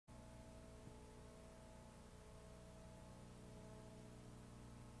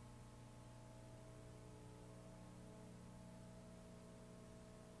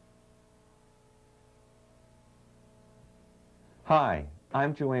Hi,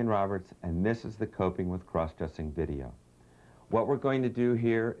 I'm JoAnn Roberts, and this is the Coping with Crossdressing video. What we're going to do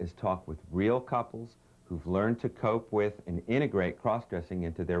here is talk with real couples who've learned to cope with and integrate crossdressing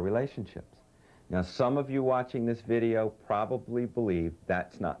into their relationships. Now, some of you watching this video probably believe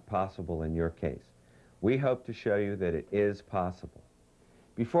that's not possible in your case. We hope to show you that it is possible.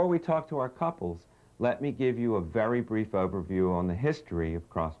 Before we talk to our couples, let me give you a very brief overview on the history of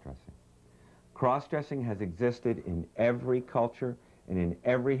crossdressing. Crossdressing has existed in every culture and in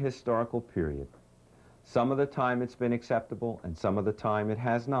every historical period. Some of the time it's been acceptable, and some of the time it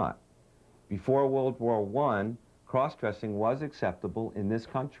has not. Before World War I, crossdressing was acceptable in this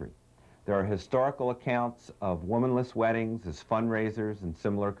country. There are historical accounts of womanless weddings as fundraisers and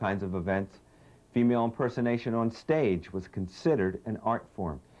similar kinds of events. Female impersonation on stage was considered an art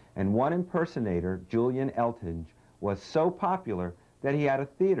form, and one impersonator, Julian Eltinge, was so popular that he had a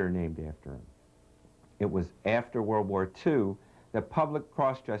theater named after him. It was after World War II that public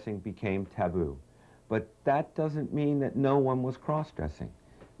cross-dressing became taboo. But that doesn't mean that no one was cross-dressing.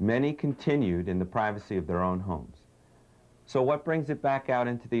 Many continued in the privacy of their own homes. So what brings it back out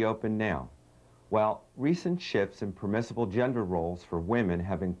into the open now? Well, recent shifts in permissible gender roles for women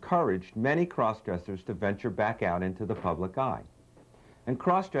have encouraged many cross-dressers to venture back out into the public eye. And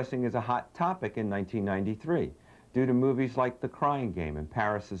cross-dressing is a hot topic in 1993 due to movies like The Crying Game and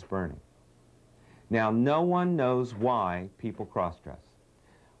Paris is Burning. Now, no one knows why people cross-dress.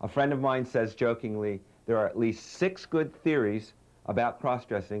 A friend of mine says jokingly, there are at least 6 good theories about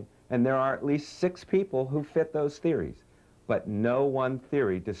cross-dressing, and there are at least 6 people who fit those theories. But no one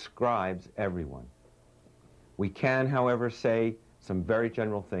theory describes everyone. We can, however, say some very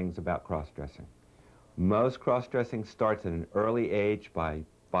general things about cross-dressing. Most cross-dressing starts at an early age, by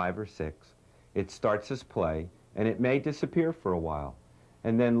 5 or 6. It starts as play, and it may disappear for a while.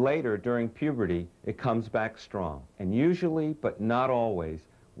 And then later, during puberty, it comes back strong, and usually, but not always,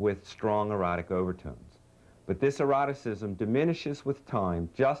 with strong erotic overtones. But this eroticism diminishes with time,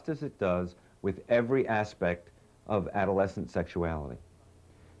 just as it does with every aspect of adolescent sexuality.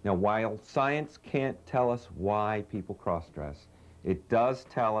 Now, while science can't tell us why people cross-dress, it does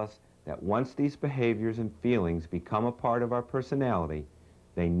tell us that once these behaviors and feelings become a part of our personality,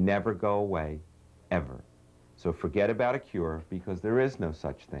 they never go away, ever. So forget about a cure, because there is no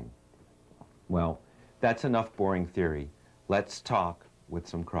such thing. Well, that's enough boring theory. Let's talk with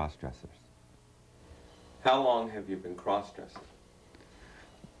some cross-dressers. How long have you been cross-dressing?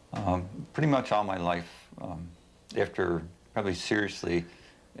 Pretty much all my life. Probably seriously,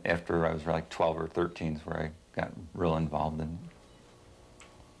 after I was like 12 or 13 is where I got real involved in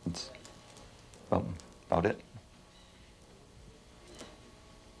it. It's about it.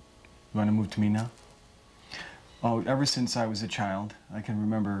 You want to move to me now? Oh, ever since I was a child, I can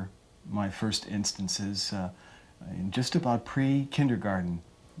remember my first instances in just about pre-kindergarten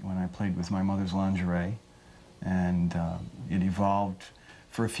when I played with my mother's lingerie. And it evolved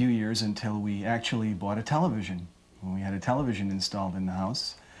for a few years until we actually bought a television. When we had a television installed in the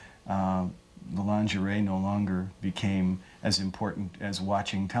house, the lingerie no longer became as important as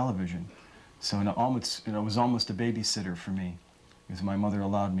watching television. So it was almost a babysitter for me, because my mother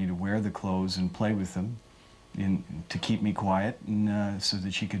allowed me to wear the clothes and play with them to keep me quiet, and so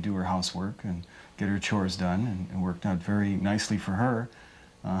that she could do her housework and get her chores done, and it worked out very nicely for her.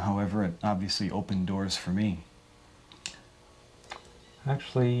 However, it obviously opened doors for me.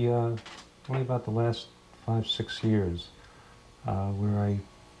 Actually, only about the last 5-6 years where I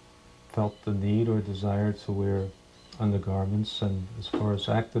felt the need or desire to wear undergarments, and as far as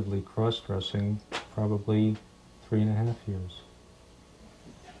actively cross-dressing, probably 3.5 years.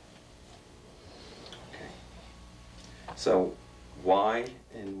 So why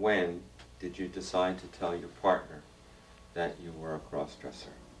and when did you decide to tell your partner that you were a cross-dresser?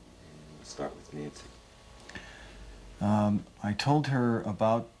 We'll start with Nancy. I told her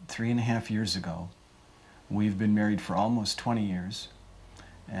about 3.5 years ago. We've been married for almost 20 years,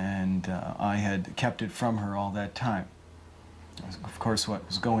 and I had kept it from her all that time. Of course, what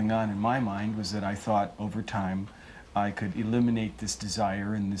was going on in my mind was that I thought over time I could eliminate this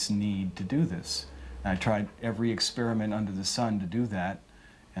desire and this need to do this. I tried every experiment under the sun to do that,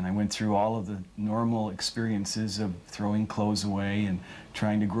 and I went through all of the normal experiences of throwing clothes away and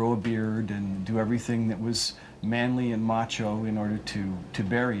trying to grow a beard and do everything that was manly and macho in order to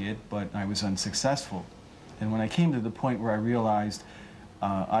bury it, but I was unsuccessful. And when I came to the point where I realized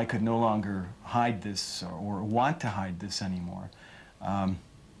I could no longer hide this or want to hide this anymore,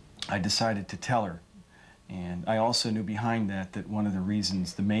 I decided to tell her. And I also knew behind that one of the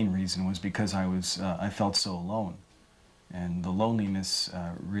reasons, the main reason, was because I felt so alone. And the loneliness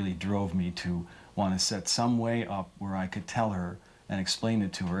really drove me to want to set some way up where I could tell her and explain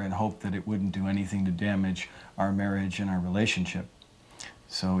it to her and hope that it wouldn't do anything to damage our marriage and our relationship.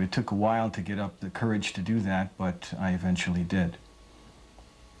 So it took a while to get up the courage to do that, but I eventually did.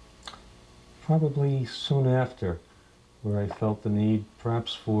 Probably soon after, where I felt the need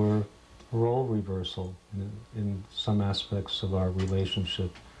perhaps for a role reversal in some aspects of our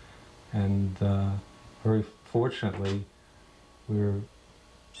relationship. And very fortunately,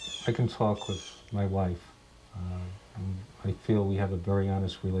 I can talk with my wife. And I feel we have a very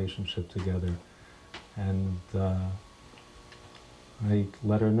honest relationship together. And I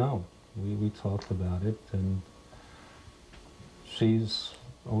let her know. We talked about it, and she's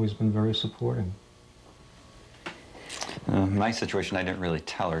always been very supporting. My situation, I didn't really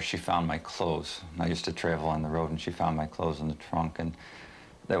tell her. She found my clothes. I used to travel on the road, and she found my clothes in the trunk, and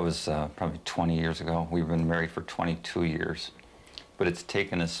that was probably 20 years ago. We've been married for 22 years, but it's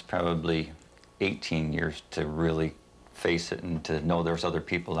taken us probably 18 years to really face it and to know there's other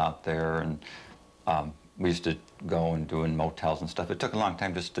people out there. And we used to go and do in motels and stuff. It took a long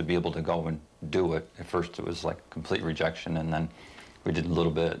time just to be able to go and do it. At first it was like complete rejection, and then we did a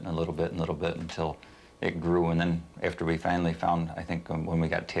little bit and a little bit and a little bit until it grew. And then after we finally found, I think when we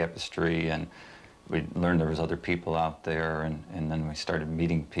got Tapestry and we learned there was other people out there, and then we started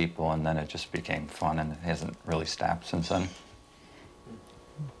meeting people, and then it just became fun, and it hasn't really stopped since then.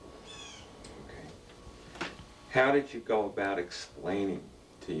 Okay. How did you go about explaining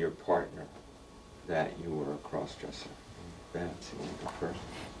to your partner that you were a cross-dresser? Betsy, you want to go first?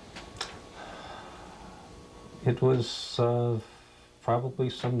 It was probably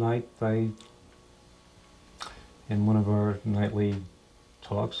some night in one of our nightly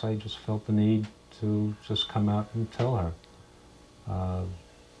talks, I just felt the need to just come out and tell her.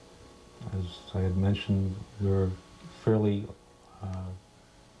 As I had mentioned, we're fairly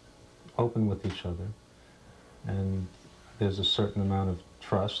open with each other, and there's a certain amount of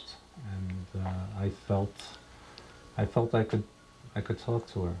trust, and I felt I could talk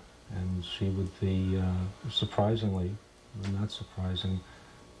to her, and she would be surprisingly, not surprising,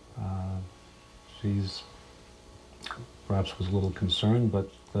 she's perhaps was a little concerned, but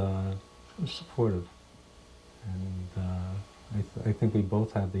was supportive. And I think we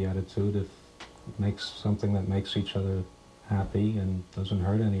both have the attitude, if it makes something that makes each other happy and doesn't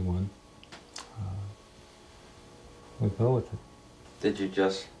hurt anyone, we go with it. Did you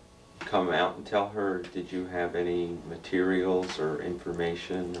just come out and tell her? Did you have any materials or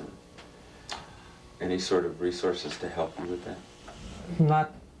information or any sort of resources to help you with that?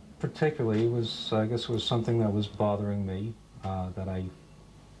 Not particularly. It was, I guess it was something that was bothering me, that I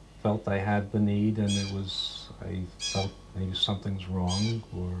felt I had the need, and I felt maybe something's wrong,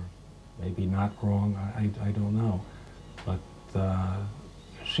 or maybe not wrong, I don't know. But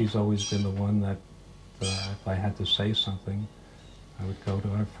she's always been the one that if I had to say something, I would go to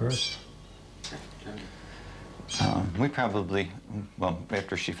her first. We probably, well,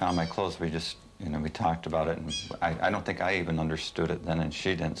 after she found my clothes, we just, we talked about it, and I don't think I even understood it then, and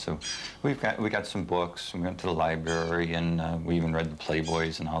she didn't. So we got some books. We went to the library, and we even read the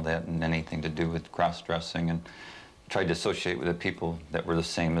Playboys and all that, and anything to do with cross-dressing, and tried to associate with the people that were the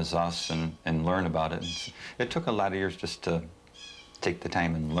same as us and learn about it. And it took a lot of years just to take the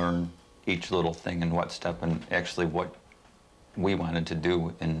time and learn each little thing and what step, and actually what we wanted to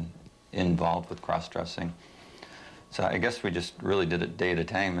do involved with cross-dressing. So I guess we just really did it day at a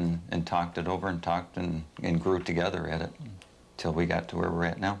time, and talked it over and talked and grew together at it until we got to where we're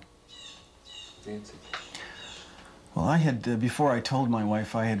at now. Nancy? Well, I had, before I told my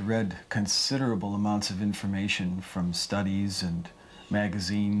wife, I had read considerable amounts of information from studies and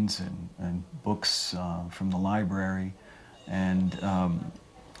magazines and books from the library, and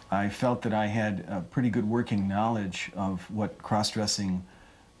I felt that I had a pretty good working knowledge of what cross-dressing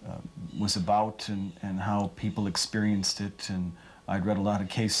was about, and how people experienced it, and I'd read a lot of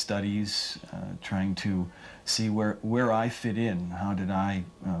case studies trying to see where I fit in, how did I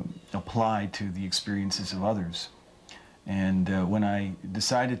apply to the experiences of others. And when I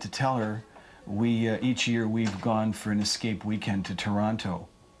decided to tell her, each year we've gone for an escape weekend to Toronto,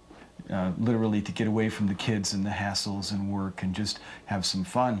 literally to get away from the kids and the hassles and work and just have some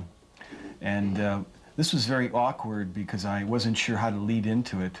fun. And this was very awkward because I wasn't sure how to lead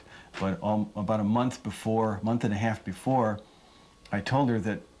into it, but about a month and a half before, I told her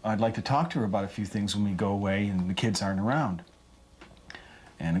that I'd like to talk to her about a few things when we go away and the kids aren't around.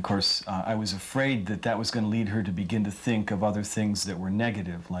 And of course, I was afraid that that was going to lead her to begin to think of other things that were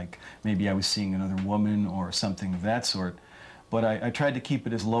negative, like maybe I was seeing another woman or something of that sort. But I tried to keep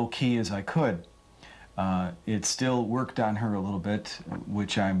it as low-key as I could. It still worked on her a little bit,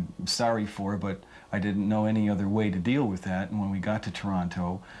 which I'm sorry for, but I didn't know any other way to deal with that. And when we got to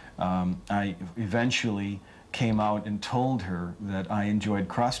Toronto, I eventually came out and told her that I enjoyed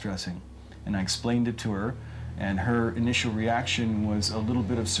cross-dressing. And I explained it to her, and her initial reaction was a little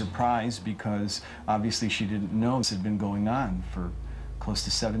bit of surprise because obviously she didn't know this had been going on for close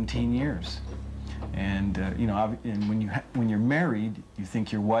to 17 years. And you know, and when you're married, you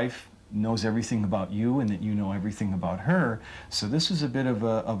think your wife knows everything about you and that you know everything about her. So this was a bit of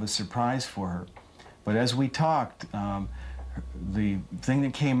a surprise for her. But as we talked, the thing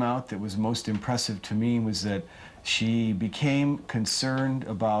that came out that was most impressive to me was that she became concerned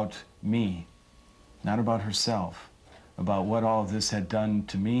about me, not about herself, about what all of this had done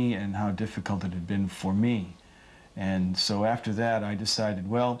to me and how difficult it had been for me. And so after that, I decided,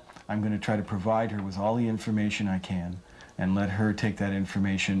 well, I'm going to try to provide her with all the information I can and let her take that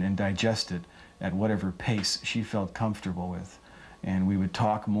information and digest it at whatever pace she felt comfortable with. And we would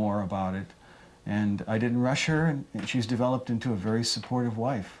talk more about it. And I didn't rush her, and she's developed into a very supportive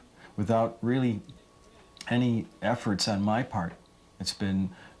wife without really any efforts on my part. It's been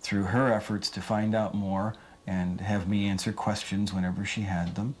through her efforts to find out more and have me answer questions whenever she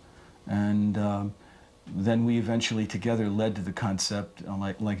had them. And then we eventually together led to the concept,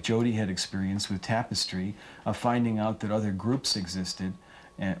 like Jody had experienced with Tapestry, of finding out that other groups existed,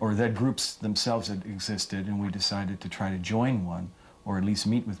 or that groups themselves had existed, and we decided to try to join one, or at least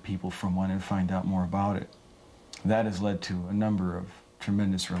meet with people from one and find out more about it. That has led to a number of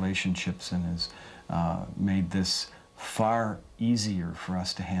tremendous relationships and has made this far easier for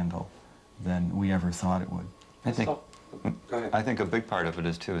us to handle than we ever thought it would. Go ahead. I think a big part of it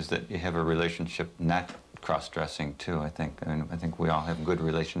is that you have a relationship not cross-dressing too. I think we all have good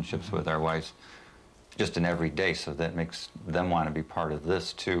relationships with our wives just in every day, so that makes them want to be part of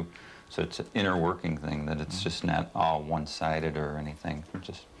this too. So it's an inner working thing, that it's just not all one-sided or anything.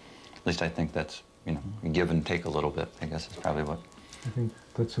 Just, at least I think that's, you know, give and take a little bit, I guess is probably what. I think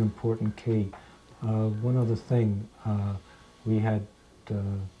that's an important key. One other thing, we had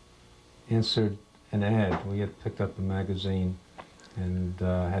answered an ad. We had picked up a magazine and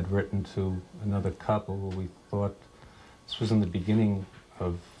had written to another couple where we thought this was in the beginning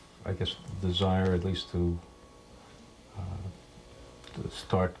of, I guess, the desire at least to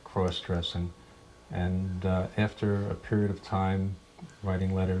start cross-dressing. And after a period of time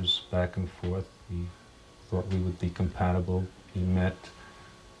writing letters back and forth, we thought we would be compatible. We met,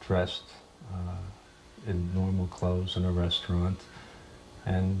 dressed in normal clothes in a restaurant,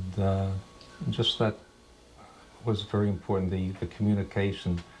 and just that was very important, the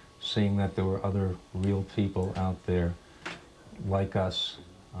communication, seeing that there were other real people out there like us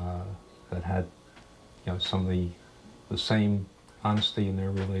that had, you know, some of the same honesty in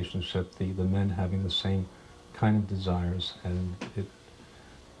their relationship, the men having the same kind of desires, and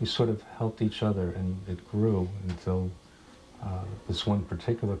we sort of helped each other, and it grew until this one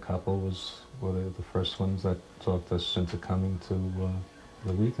particular couple were the first ones that talked us into coming to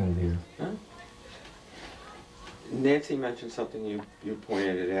the weekend here. Huh? Nancy mentioned something, you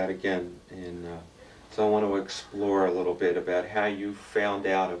pointed it out again, and so I want to explore a little bit about how you found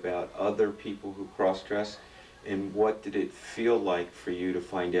out about other people who cross-dress, and what did it feel like for you to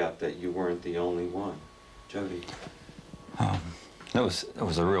find out that you weren't the only one? Jody? It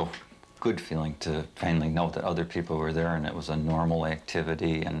was a real good feeling to finally know that other people were there, and it was a normal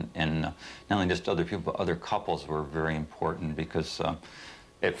activity, and not only just other people, but other couples were very important, because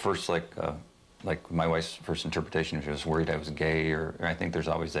at first, like my wife's first interpretation, she was worried I was gay, or I think there's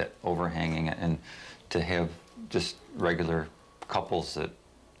always that overhanging, and to have just regular couples that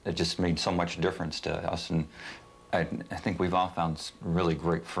it just made so much difference to us. And I think we've all found really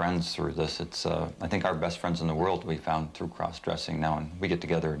great friends through this. It's I think our best friends in the world we found through cross-dressing now, and we get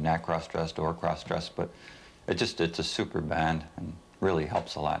together not cross-dressed or cross-dressed, but it's a super band, and really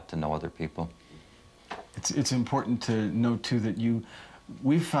helps a lot to know other people. It's important to note too that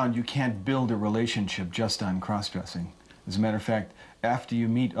we've found you can't build a relationship just on cross-dressing. As a matter of fact, after you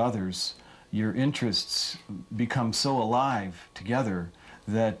meet others, your interests become so alive together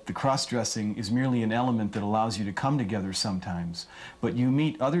that the cross-dressing is merely an element that allows you to come together sometimes. But you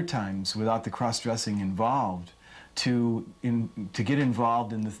meet other times without the cross-dressing involved to get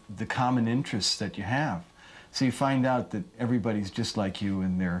involved in the common interests that you have. So you find out that everybody's just like you,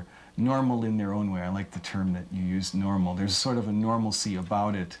 and they're normal in their own way. I like the term that you used, normal. There's sort of a normalcy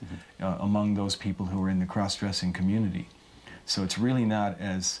about it among those people who are in the cross-dressing community. So it's really not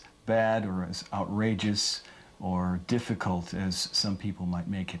as bad or as outrageous or difficult as some people might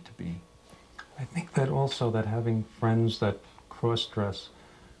make it to be. I think that also that having friends that cross-dress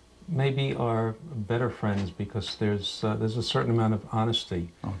maybe are better friends because there's a certain amount of honesty.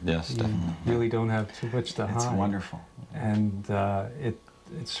 Oh, yes, definitely. You really don't have too much to hide. It's wonderful. And it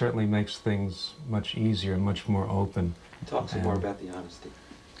certainly makes things much easier, much more open. Talk some more about the honesty.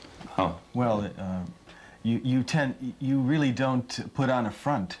 Oh, Well, you really don't put on a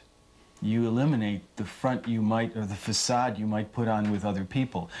front. You eliminate the front you might, or the facade you might put on with other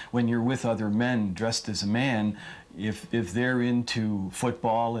people. When you're with other men dressed as a man, if they're into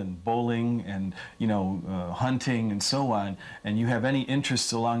football and bowling and, you know, hunting and so on, and you have any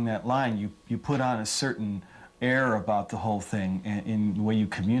interests along that line, you put on a certain air about the whole thing in the way you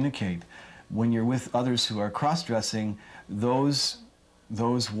communicate. When you're with others who are cross-dressing, those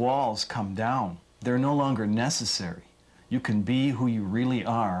walls come down. They're no longer necessary. You can be who you really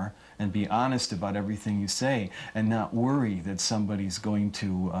are and be honest about everything you say and not worry that somebody's going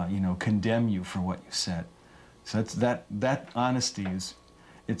to, you know, condemn you for what you said. So that honesty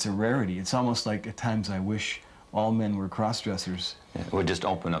it's a rarity. It's almost like at times I wish all men were cross-dressers. yeah, it would just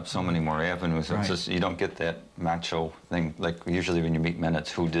open up so many more avenues. Right. It's just, you don't get that macho thing. Like usually when you meet men,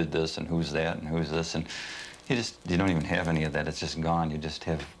 it's who did this and who's that and who's this, and you don't even have any of that. It's just gone. You just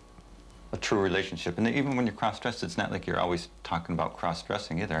have a true relationship. And even when you're cross-dressed, it's not like you're always talking about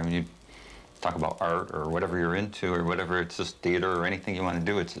cross-dressing either. I mean, you talk about art or whatever you're into or whatever, it's just theater or anything you want to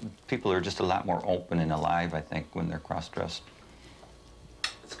do. People are just a lot more open and alive, I think, when they're cross-dressed.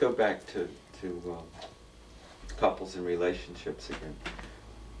 Let's go back to couples and relationships again.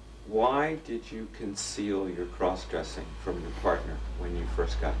 Why did you conceal your cross-dressing from your partner when you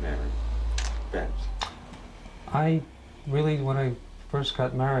first got married? Babs? I really, when I first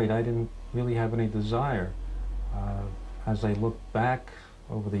got married, I didn't really have any desire. As I look back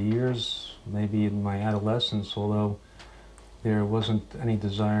over the years, maybe in my adolescence, although there wasn't any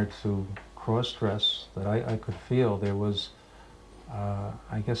desire to cross-dress that I could feel, there was,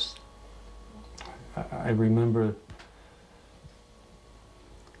 I guess, I remember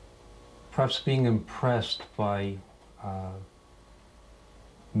perhaps being impressed by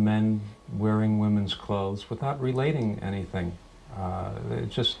men wearing women's clothes without relating anything.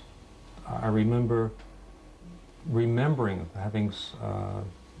 I remember remembering having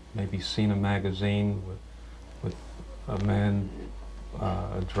maybe seen a magazine with a man,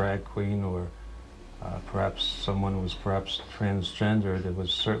 a drag queen, or perhaps someone who was perhaps transgendered. It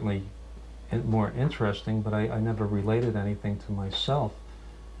was certainly more interesting, but I never related anything to myself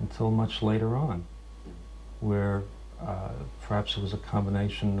until much later on, where perhaps it was a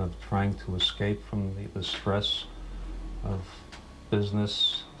combination of trying to escape from the stress of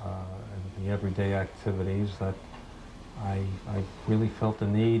business and the everyday activities, that I really felt the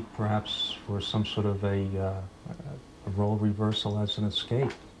need perhaps for some sort of a role reversal as an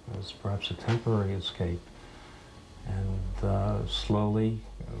escape, as perhaps a temporary escape. And slowly,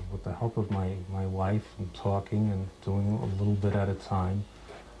 with the help of my wife and talking and doing a little bit at a time,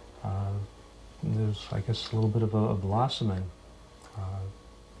 there's, I guess, a little bit of a blossoming.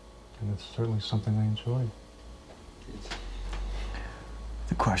 And it's certainly something I enjoy.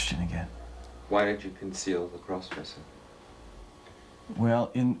 The question again. Why did you conceal the cross-dressing?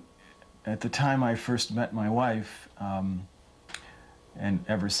 Well, at the time I first met my wife, and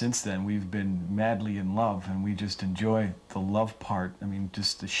ever since then, we've been madly in love, and we just enjoy the love part. I mean,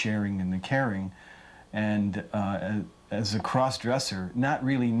 just the sharing and the caring. And as a cross-dresser, not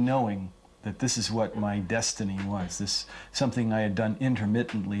really knowing that this is what my destiny was, this something I had done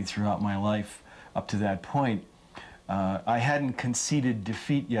intermittently throughout my life up to that point, I hadn't conceded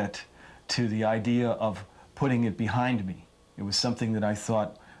defeat yet to the idea of putting it behind me. It was something that I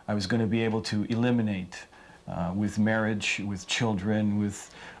thought I was going to be able to eliminate with marriage, with children, with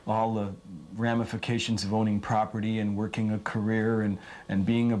all the ramifications of owning property and working a career and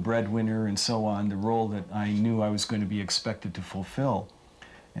being a breadwinner and so on, the role that I knew I was going to be expected to fulfill.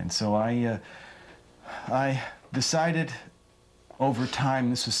 And so I decided over time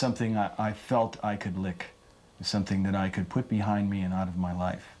this was something I felt I could lick, something that I could put behind me and out of my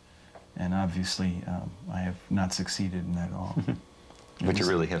life. And obviously I have not succeeded in that at all. But you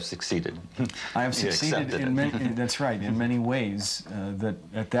really have succeeded. I have succeeded in many, that's right, in many ways that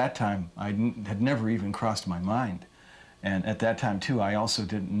at that time had never even crossed my mind. And at that time, too, I also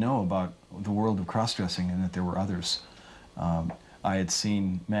didn't know about the world of cross-dressing and that there were others. I had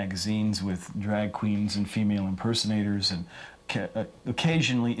seen magazines with drag queens and female impersonators, and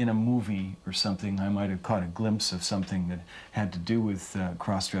occasionally in a movie or something I might have caught a glimpse of something that had to do with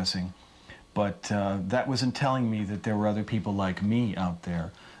cross-dressing. But that wasn't telling me that there were other people like me out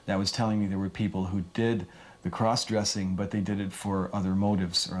there. That was telling me there were people who did the cross-dressing, but they did it for other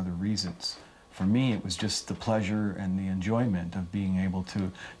motives or other reasons. For me, it was just the pleasure and the enjoyment of being able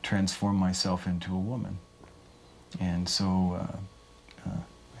to transform myself into a woman. And so,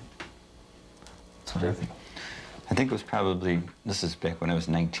 that's what I think. I think it was probably, this is back when I was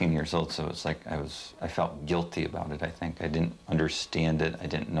 19 years old, so it's like I felt guilty about it, I think. I didn't understand it, I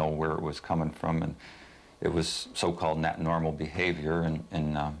didn't know where it was coming from, and it was so-called not normal behavior,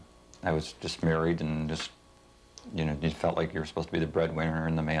 and I was just married and just, you know, it felt like you were supposed to be the breadwinner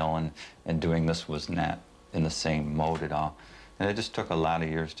in the male, and doing this was not in the same mode at all. And it just took a lot of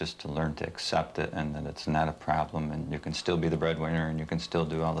years just to learn to accept it, and that it's not a problem, and you can still be the breadwinner, and you can still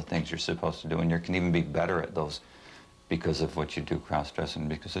do all the things you're supposed to do, and you can even be better at those because of what you do cross-dressing,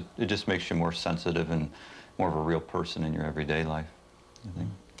 because it just makes you more sensitive and more of a real person in your everyday life, I think.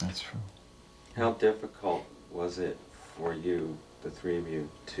 That's true. How difficult was it for you, the three of you,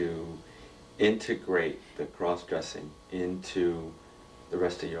 to integrate the cross-dressing into the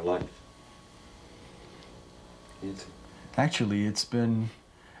rest of your life? Actually, it's been,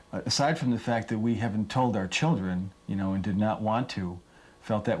 aside from the fact that we haven't told our children, you know, and did not want to,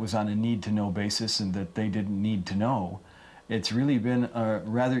 felt that was on a need-to-know basis and that they didn't need to know, it's really been a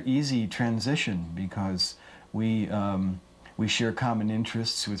rather easy transition because we share common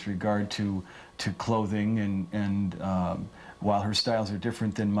interests with regard to clothing, and while her styles are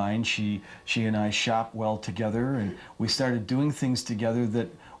different than mine, she and I shop well together, and we started doing things together that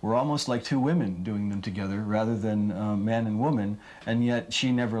were almost like two women doing them together rather than man and woman, and yet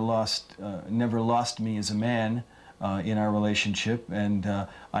she never lost me as a man in our relationship, and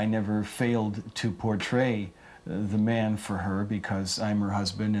I never failed to portray the man for her because I'm her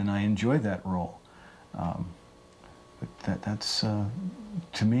husband and I enjoy that role. But that's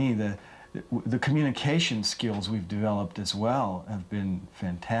to me, the communication skills we've developed as well have been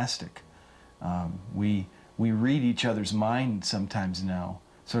fantastic. We read each other's mind sometimes now,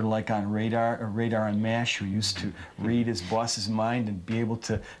 sort of like on Radar on MASH, who used to read his boss's mind and be able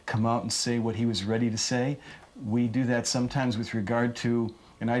to come out and say what he was ready to say. We do that sometimes with regard to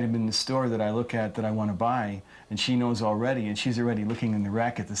an item in the store that I look at that I want to buy, and she knows already, and she's already looking in the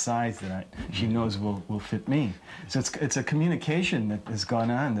rack at the size that she knows will fit me. So it's a communication that has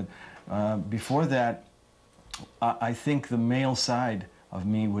gone on that before that, I think the male side of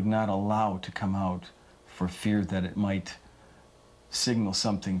me would not allow to come out for fear that it might signal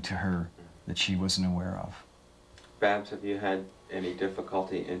something to her that she wasn't aware of. Babs, have you had any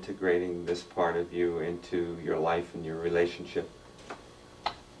difficulty integrating this part of you into your life and your relationship?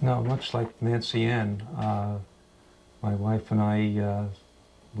 No, much like Nancy Ann, my wife and I,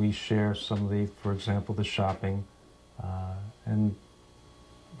 we share some of the, for example, the shopping, and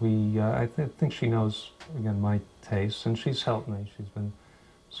I think she knows, again, my tastes, and she's helped me. She's been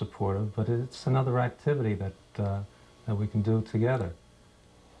supportive, but it's another activity that we can do together.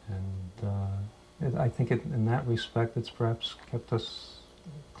 And I think in that respect, it's perhaps kept us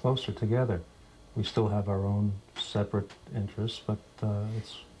closer together. We still have our own separate interests, but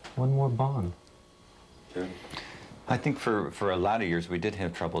it's one more bond. Yeah. I think for a lot of years we did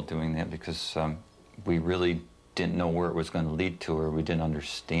have trouble doing that because we really didn't know where it was going to lead to, or we didn't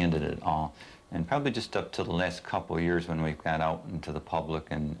understand it at all. And probably just up to the last couple of years when we got out into the public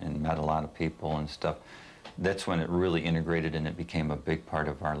and met a lot of people and stuff, that's when it really integrated and it became a big part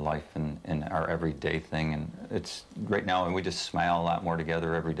of our life and our everyday thing. And it's great now, and we just smile a lot more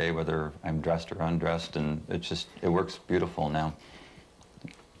together every day, whether I'm dressed or undressed, and it works beautiful now.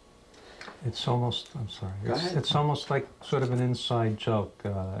 It's almost, I'm sorry, Go ahead. It's almost like sort of an inside joke.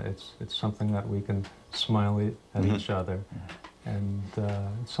 It's something that we can smile at each other. And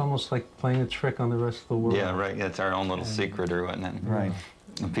it's almost like playing a trick on the rest of the world. Yeah, right. It's our own little secret or whatnot. Right.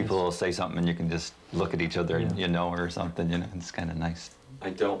 And people will say something and you can just look at each other and you know or something, you know. It's kind of nice. I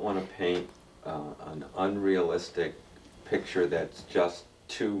don't want to paint an unrealistic picture that's just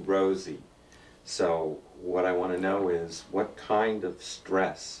too rosy. So what I want to know is what kind of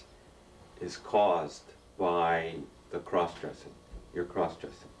stress is caused by the cross-dressing, your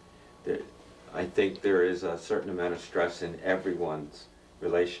cross-dressing. I think there is a certain amount of stress in everyone's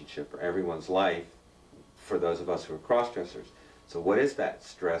relationship or everyone's life for those of us who are cross-dressers. So what is that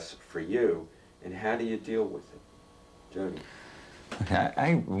stress for you, and how do you deal with it? Jody?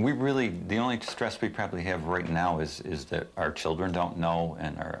 Okay, we really, the only stress we probably have right now is that our children don't know,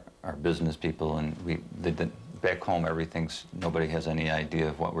 and our business people, and back home nobody has any idea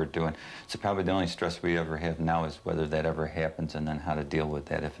of what we're doing. So probably the only stress we ever have now is whether that ever happens and then how to deal with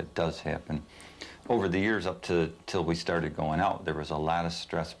that if it does happen. Over the years up till we started going out, there was a lot of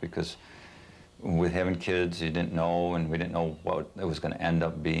stress because with having kids, you didn't know, and we didn't know what it was going to end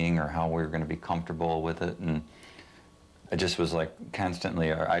up being or how we were going to be comfortable with it. And I just was like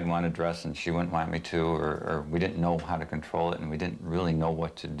constantly, or I'd want to dress and she wouldn't want me to, or we didn't know how to control it, and we didn't really know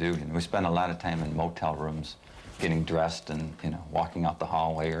what to do. And we spent a lot of time in motel rooms getting dressed and, you know, walking out the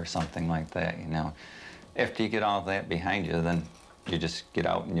hallway or something like that, you know. After you get all that behind you, then you just get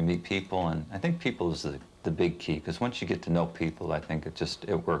out and you meet people, and I think people is the big key, because once you get to know people, I think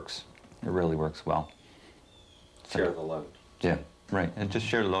it works. It really works well. Share the load. Yeah. Right, and just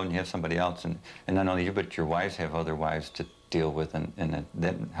share the load and you have somebody else, and not only you, but your wives have other wives to deal with, and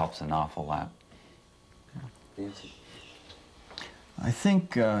that helps an awful lot. Nancy? I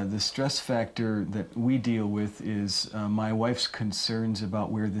think the stress factor that we deal with is my wife's concerns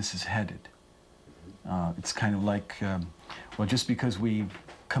about where this is headed. It's kind of like, well, just because we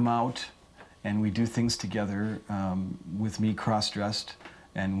come out and we do things together, with me cross-dressed,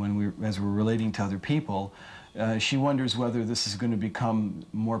 and as we're relating to other people, she wonders whether this is going to become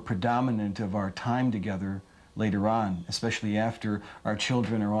more predominant of our time together later on, especially after our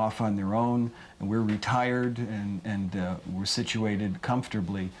children are off on their own and we're retired and we're situated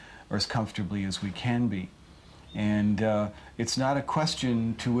comfortably, or as comfortably as we can be. And it's not a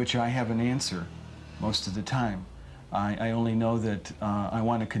question to which I have an answer most of the time. I only know that I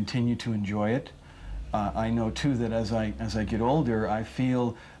want to continue to enjoy it. I know too that as I get older, I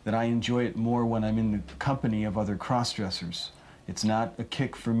feel that I enjoy it more when I'm in the company of other cross-dressers. It's not a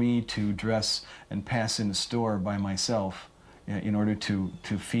kick for me to dress and pass in a store by myself in order to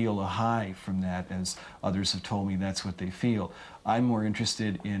feel a high from that, as others have told me that's what they feel. I'm more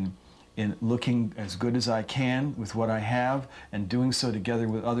interested in looking as good as I can with what I have, and doing so together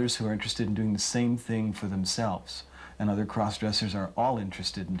with others who are interested in doing the same thing for themselves. And other cross-dressers are all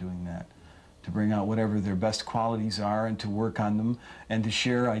interested in doing that, to bring out whatever their best qualities are and to work on them and to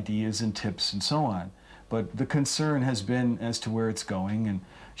share ideas and tips and so on. But the concern has been as to where it's going, and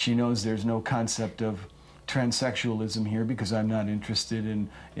she knows there's no concept of transsexualism here because I'm not interested in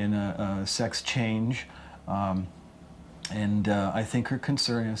a sex change. I think her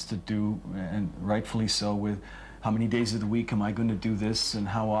concern has to do, and rightfully so, with how many days of the week am I going to do this and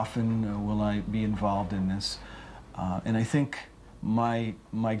how often will I be involved in this. And I think my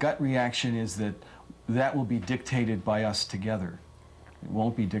gut reaction is that that will be dictated by us together. It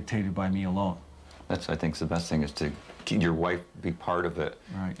won't be dictated by me alone. That's, I think, the best thing, is to keep your wife be part of it,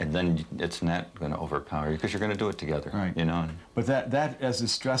 right. And then it's not going to overpower you because you're going to do it together, right. You know. But that as a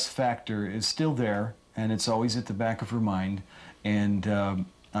stress factor is still there, and it's always at the back of her mind, and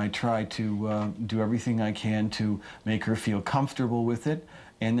I try to do everything I can to make her feel comfortable with it,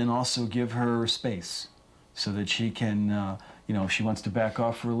 and then also give her space so that she can, you know, if she wants to back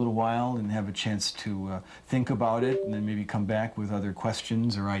off for a little while and have a chance to think about it and then maybe come back with other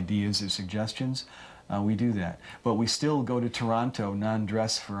questions or ideas or suggestions, we do that. But we still go to Toronto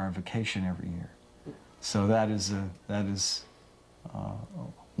non-dress for our vacation every year. So that is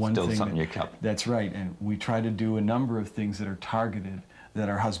one still thing. Something you kept. That's right, and we try to do a number of things that are targeted that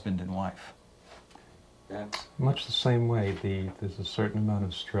are husband and wife. That's Much the same way, there's a certain amount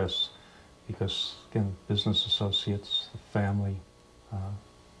of stress because, again, business associates, the family,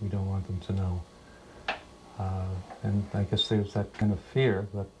 we don't want them to know. And I guess there's that kind of fear,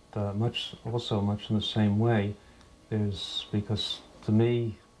 but much in the same way, because to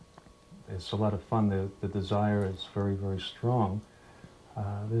me, it's a lot of fun, the desire is very, very strong.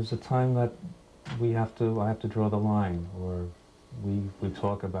 There's a time that I have to draw the line, or we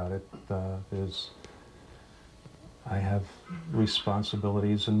talk about it. I have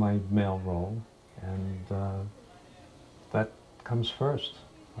responsibilities in my male role, and that comes first.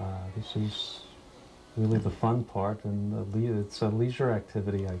 This is really the fun part, and it's a leisure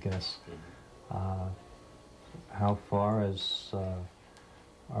activity, I guess. How far as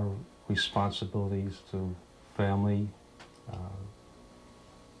our responsibilities to family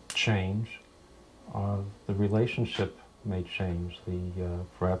change, the relationship may change.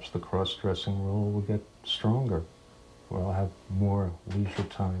 Perhaps the cross-dressing role will get stronger, or I'll have more leisure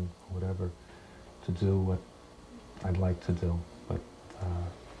time, or whatever, to do what I'd like to do. But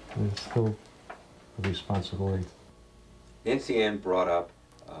there's still a responsibility. Nancy Ann brought up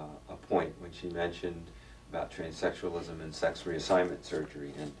a point when she mentioned about transsexualism and sex reassignment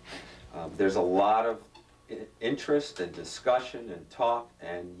surgery, and there's a lot of interest and discussion and talk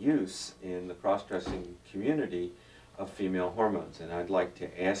and use in the cross-dressing community of female hormones, and I'd like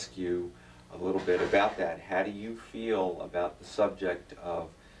to ask you a little bit about that. How do you feel about the subject of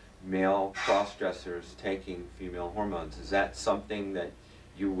male cross-dressers taking female hormones? Is that something that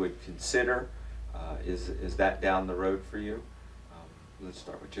you would consider? Is that down the road for you? Let's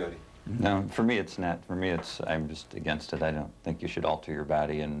start with Jody. No, for me it's not. For me I'm just against it. I don't think you should alter your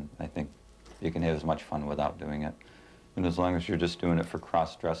body, and I think you can have as much fun without doing it. And as long as you're just doing it for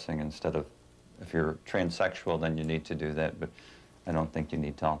cross-dressing instead of, if you're transsexual, then you need to do that, but I don't think you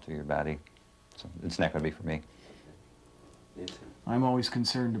need to alter your body. So it's not going to be for me. I'm always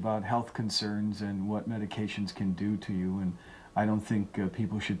concerned about health concerns and what medications can do to you, and I don't think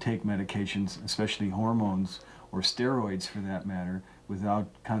people should take medications, especially hormones or steroids for that matter, without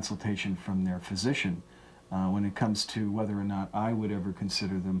consultation from their physician. When it comes to whether or not I would ever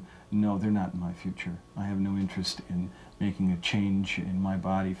consider them, no, they're not in my future. I have no interest in making a change in my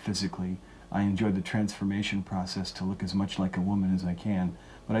body physically. I enjoy the transformation process to look as much like a woman as I can,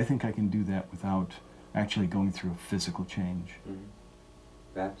 but I think I can do that without actually going through a physical change.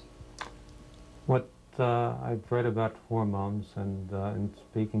 Babs? What I've read about hormones and in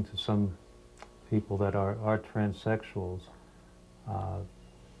speaking to some people that are transsexuals,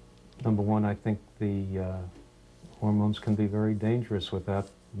 number one, I think the hormones can be very dangerous without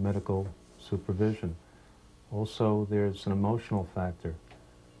medical supervision. Also, there's an emotional factor.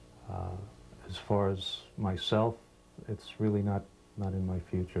 As far as myself, it's really not in my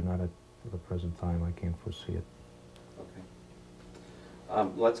future, not at the present time. I can't foresee it. Okay.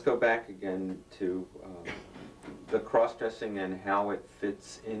 Let's go back again to the cross-dressing and how it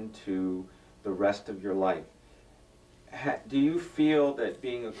fits into the rest of your life. Do you feel that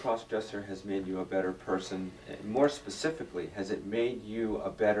being a cross-dresser has made you a better person? More specifically, has it made you a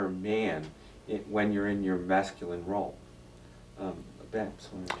better man when you're in your masculine role? Babs,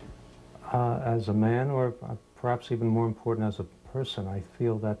 why don't you? As a man, or perhaps even more important as a person, I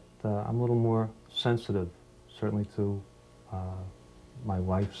feel that I'm a little more sensitive, certainly to my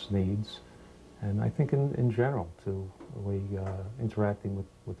wife's needs, and I think in general to the way interacting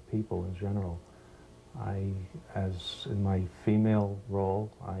with people in general. As in my female role,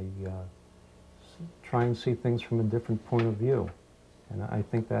 I try and see things from a different point of view, and I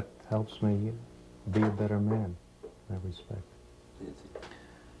think that helps me be a better man in that respect.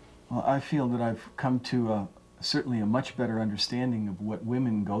 Well, I feel that I've come to certainly a much better understanding of what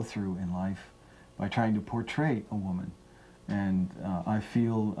women go through in life by trying to portray a woman. And I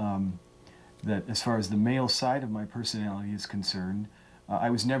feel that as far as the male side of my personality is concerned, I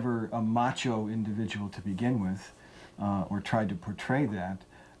was never a macho individual to begin with, or tried to portray that.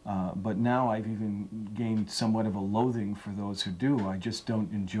 But now I've even gained somewhat of a loathing for those who do. I just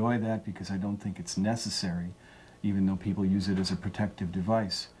don't enjoy that because I don't think it's necessary, even though people use it as a protective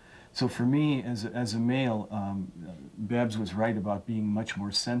device. So for me, as a male, Babs was right about being much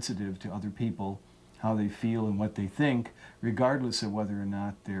more sensitive to other people, how they feel and what they think, regardless of whether or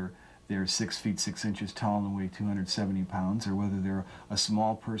not they're 6 feet 6 inches tall and weigh 270 pounds, or whether they're a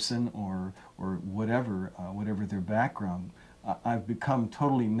small person or whatever their background. I've become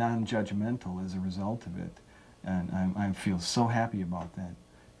totally non-judgmental as a result of it, and I feel so happy about that.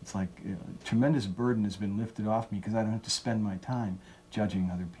 It's like a tremendous burden has been lifted off me because I don't have to spend my time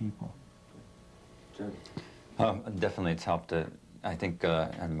judging other people. Definitely it's helped. I think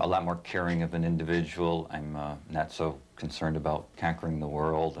I'm a lot more caring of an individual. I'm not so concerned about conquering the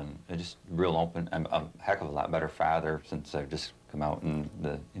world, and I'm just real open. I'm a heck of a lot better father since I've just come out, and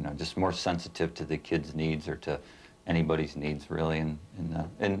just more sensitive to the kids' needs or to anybody's needs really,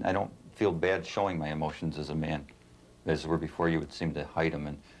 and I don't feel bad showing my emotions as a man. As where before you would seem to hide them,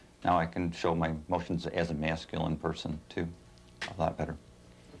 and now I can show my emotions as a masculine person too, a lot better.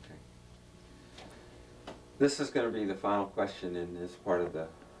 Okay. This is going to be the final question in this part of the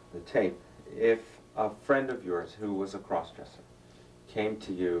tape. If a friend of yours who was a cross-dresser came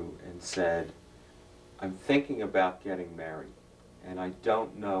to you and said, I'm thinking about getting married, and I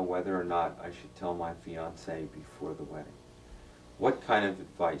don't know whether or not I should tell my fiancé before the wedding, what kind of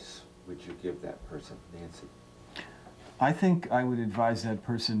advice would you give that person, Nancy? I think I would advise that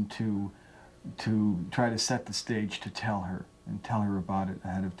person to try to set the stage to tell her, and tell her about it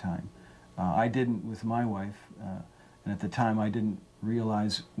ahead of time. I didn't with my wife, and at the time I didn't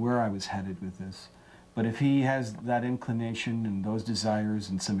realize where I was headed with this. But if he has that inclination and those desires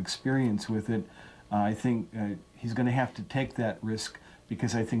and some experience with it, I think he's going to have to take that risk,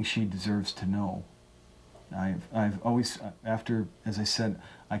 because I think she deserves to know. I've always, after, as I said,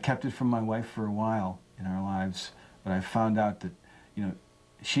 I kept it from my wife for a while in our lives, but I found out that,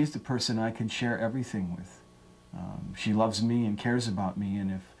 she's the person I can share everything with. She loves me and cares about me, and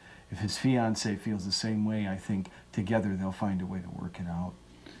if his fiancé feels the same way, I think together they'll find a way to work it out.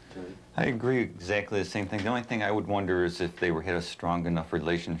 I agree exactly the same thing. The only thing I would wonder is if they had a strong enough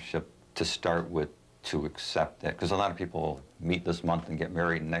relationship to start with to accept that, because a lot of people meet this month and get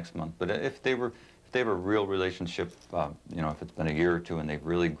married next month. But if they have a real relationship, if it's been a year or two and they've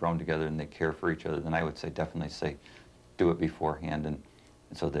really grown together and they care for each other, then I would definitely say do it beforehand, and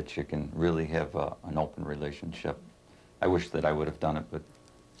so that you can really have an open relationship. I wish that I would have done it, but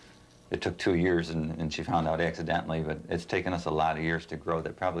it took 2 years, and she found out accidentally, but it's taken us a lot of years to grow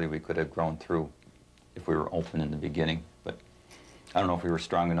that probably we could have grown through if we were open in the beginning. But I don't know if we were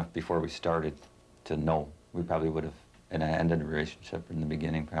strong enough before we started to know. We probably would have ended the relationship in the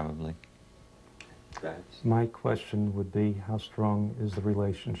beginning, probably. My question would be, how strong is the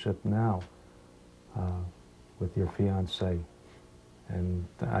relationship now with your fiancé? And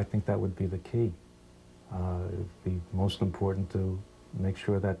I think that would be the key. It would be most important to make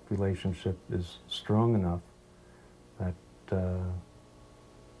sure that relationship is strong enough that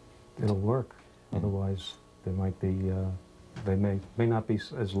it'll work. Otherwise, there might be, they may not be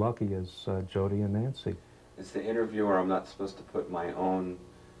as lucky as Jody and Nancy. As the interviewer, I'm not supposed to put my own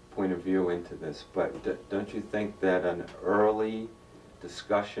point of view into this, but don't you think that an early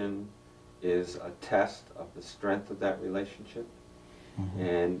discussion is a test of the strength of that relationship? Mm-hmm.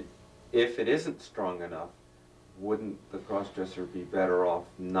 And if it isn't strong enough, wouldn't the crossdresser be better off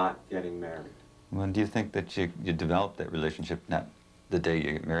not getting married? Well, do you think that you develop that relationship not the day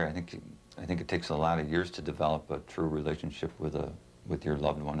you get married? I think it takes a lot of years to develop a true relationship with your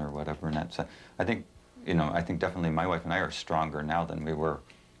loved one or whatever. And that's, I think definitely my wife and I are stronger now than we were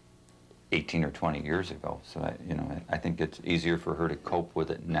 18 or 20 years ago. So I think it's easier for her to cope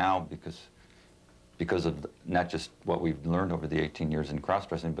with it now because of not just what we've learned over the 18 years in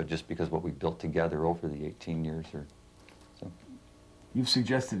cross-dressing, but just because what we built together over the 18 years. So. You've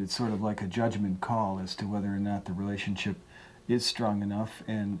suggested it's sort of like a judgment call as to whether or not the relationship is strong enough,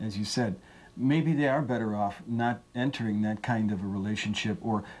 and as you said, maybe they are better off not entering that kind of a relationship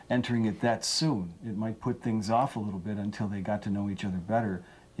or entering it that soon. It might put things off a little bit until they got to know each other better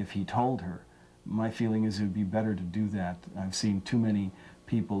if he told her. My feeling is it would be better to do that. I've seen too many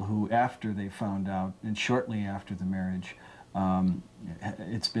people who, after they found out, and shortly after the marriage,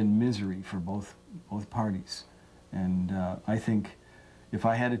 it's been misery for both parties. And I think if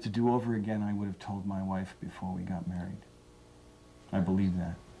I had it to do over again, I would have told my wife before we got married. I believe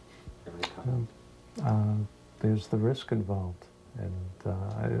that. There's the risk involved, and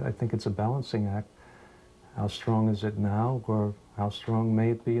I think it's a balancing act. How strong is it now, or how strong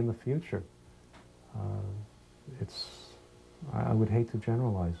may it be in the future? I would hate to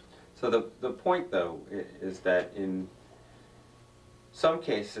generalize. So the point, though, is that in some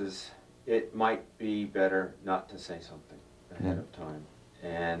cases, it might be better not to say something ahead of time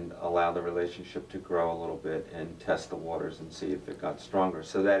and allow the relationship to grow a little bit and test the waters and see if it got stronger.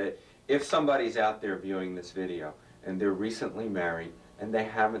 So that if somebody's out there viewing this video and they're recently married and they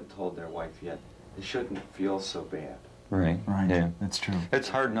haven't told their wife yet, they shouldn't feel so bad. Right. Right. Yeah. That's true. It's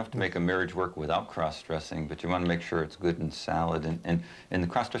hard enough to make a marriage work without cross-dressing, but you want to make sure it's good and solid. And the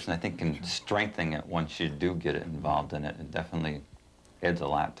cross-dressing, I think, can strengthen it once you do get it involved in it. It definitely adds a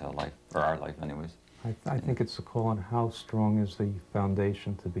lot to life, or our life anyways. I think it's a call on how strong is the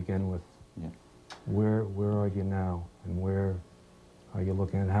foundation to begin with. Yeah. Where are you now, and where are you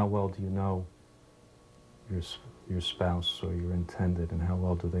looking at? How well do you know your spouse or your intended, and how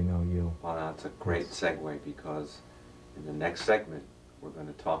well do they know you? Well, that's a great segue, because in the next segment, we're going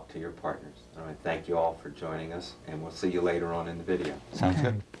to talk to your partners. I want to thank you all for joining us, and we'll see you later on in the video. Sounds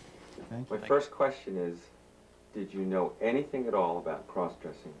good. Thank you. My first question is, did you know anything at all about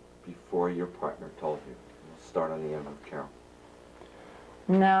cross-dressing before your partner told you? We'll start on the end with Carol.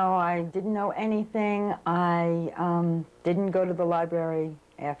 No, I didn't know anything. I didn't go to the library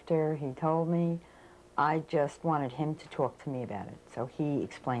after he told me. I just wanted him to talk to me about it, so he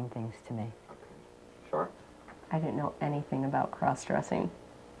explained things to me. Okay. Char? I didn't know anything about cross-dressing.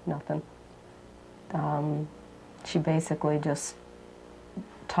 Nothing. She basically just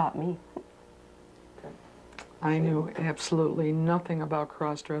taught me. Okay. I knew absolutely nothing about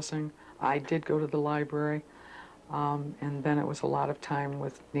cross-dressing. I did go to the library, and then it was a lot of time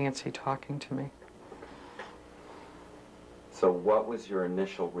with Nancy talking to me. So what was your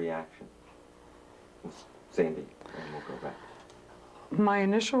initial reaction? Sandy, and we'll go back. My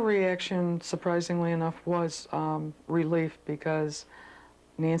initial reaction, surprisingly enough, was relief, because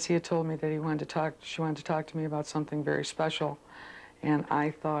Nancy had told me that she wanted to talk to me about something very special, and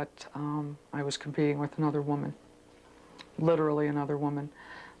I thought I was competing with another woman, literally another woman.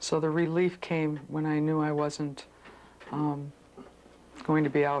 So the relief came when I knew I wasn't going to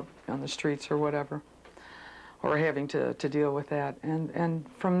be out on the streets or whatever, or having to deal with that. And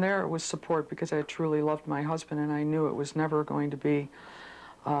from there it was support, because I truly loved my husband, and I knew it was never going to be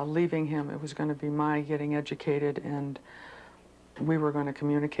leaving him. It was going to be my getting educated, and we were going to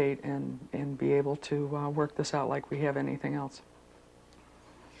communicate and be able to work this out like we have anything else.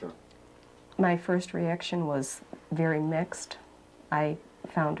 Sure. My first reaction was very mixed. I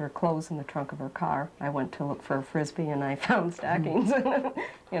found her clothes in the trunk of her car. I went to look for a Frisbee and I found stockings.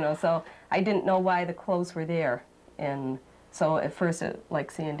 You know, so I didn't know why the clothes were there. And so at first,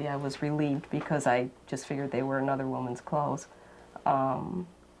 like Sandy, I was relieved because I just figured they were another woman's clothes. I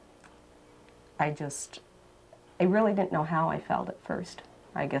really didn't know how I felt at first,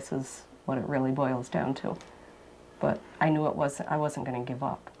 I guess is what it really boils down to. But I knew I wasn't going to give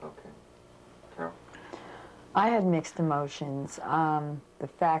up. Okay. Carol? I had mixed emotions. The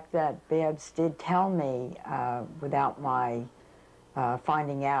fact that Babs did tell me without my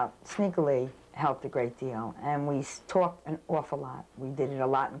finding out sneakily helped a great deal. And we talked an awful lot. We did it a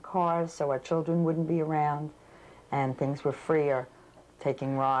lot in cars so our children wouldn't be around and things were freer,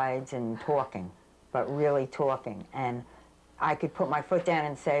 taking rides and talking, but really talking. And I could put my foot down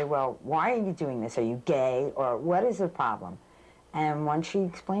and say, well, why are you doing this? Are you gay? Or what is the problem? And once she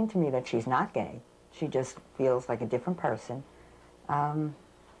explained to me that she's not gay, she just feels like a different person. All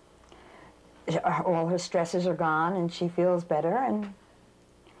her stresses are gone and she feels better. And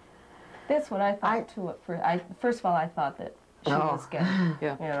that's what I thought too at first. First of all, I thought that she was gay.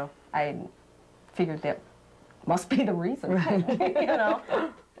 Yeah. You know, I figured that must be the reason. You know.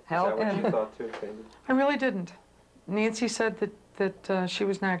 Help. Is that what you thought too, Sandy? I really didn't. Nancy said that she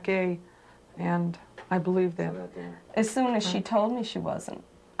was not gay, and I believed that. As soon as she told me she wasn't,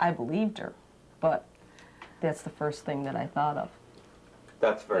 I believed her, but that's the first thing that I thought of.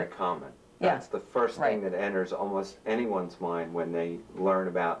 That's very common. Yeah. That's the first thing that enters almost anyone's mind when they learn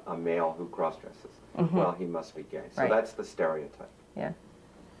about a male who cross-dresses. Well, he must be gay. So that's the stereotype. Yeah.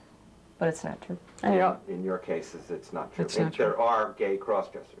 But it's not true. In your cases, it's not true. It's not true. There are gay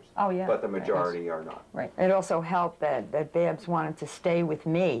cross-dressers. Oh, yeah. But the majority are not. Right. it also helped that Babs wanted to stay with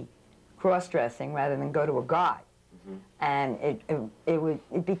me, cross-dressing, rather than go to a guy. And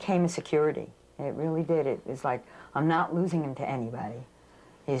it became a security. It really did. It was like, I'm not losing him to anybody.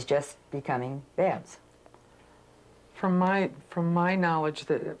 He's just becoming Babs. From my knowledge,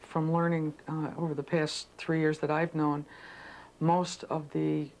 from learning over the past 3 years that I've known, most of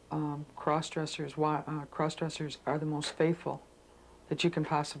the cross-dressers are the most faithful that you can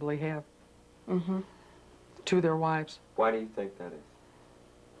possibly have to their wives. Why do you think that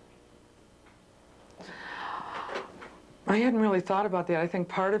is? I hadn't really thought about that. I think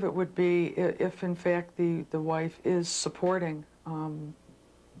part of it would be if in fact the wife is supporting.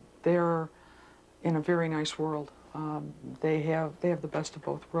 They're in a very nice world. They have the best of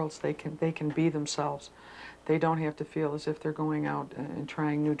both worlds. They can be themselves. They don't have to feel as if they're going out and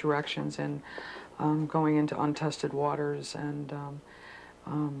trying new directions and going into untested waters and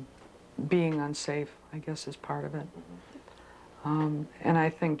being unsafe, I guess, is part of it. And I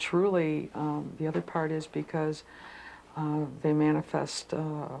think truly the other part is because they manifest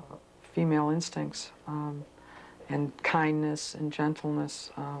female instincts and kindness and gentleness.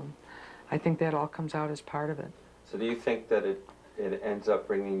 I think that all comes out as part of it. So do you think that it ends up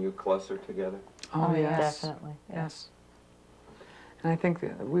bringing you closer together? Oh, yes. Definitely. Yes. And I think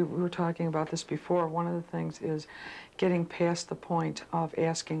that we were talking about this before. One of the things is getting past the point of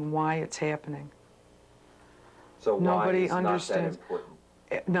asking why it's happening. So Nobody why is understands. not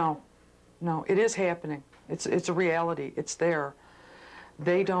that important? No, it is happening. It's a reality. It's there.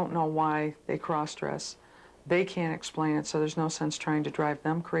 They don't know why they cross-dress. They can't explain it, so there's no sense trying to drive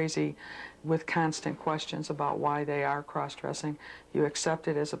them crazy with constant questions about why they are cross-dressing. You accept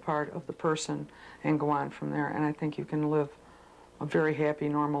it as a part of the person and go on from there, and I think you can live a very happy,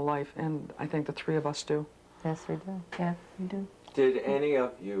 normal life, and I think the three of us do. Yes, we do. Yeah, we do. Did any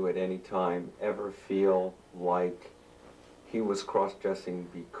of you at any time ever feel like he was cross-dressing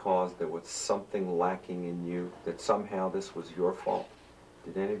because there was something lacking in you, that somehow this was your fault?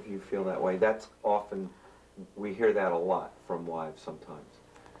 Did any of you feel that way? That's often, we hear that a lot from wives sometimes.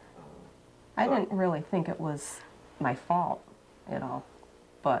 I didn't really think it was my fault at all,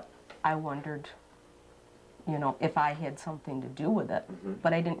 but I wondered, you know, if I had something to do with it,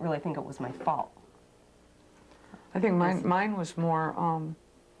 but I didn't really think it was my fault. I think mine was more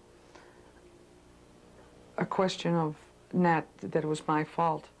a question of not that it was my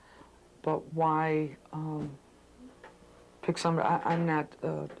fault, but why pick somebody. I'm not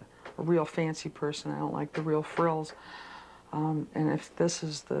a real fancy person. I don't like the real frills. And if this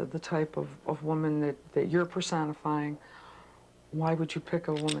is the type of woman that you're personifying, why would you pick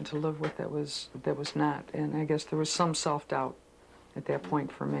a woman to live with that was not? And I guess there was some self-doubt at that point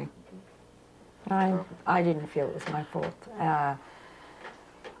for me. I didn't feel it was my fault.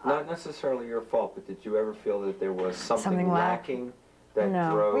 Not necessarily your fault, but did you ever feel that there was something lacking that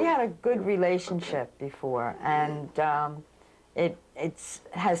drove? No, we had a good relationship before, and it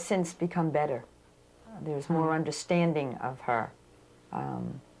has since become better. There's more understanding of her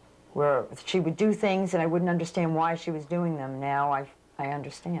where she would do things and I wouldn't understand why she was doing them. Now I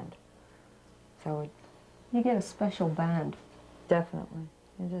understand. So You get a special bond, definitely.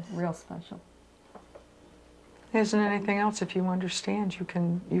 It just, real special. Isn't anything else, if you understand, you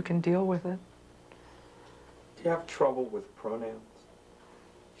can deal with it. Do you have trouble with pronouns?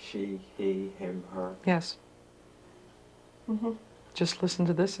 She, he, him, her? Yes. Mm-hmm. Just listen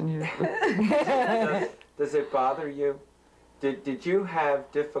to this and you... Does it bother you? Did you have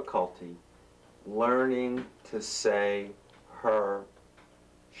difficulty learning to say her,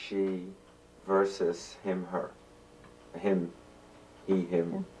 she, versus him, her? Him, he,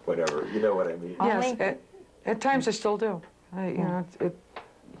 him, whatever. You know what I mean? Yes, at times I still do. You know,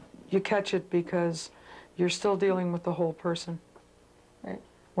 you catch it because you're still dealing with the whole person. right.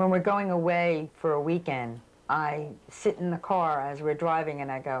 When we're going away for a weekend, I sit in the car as we're driving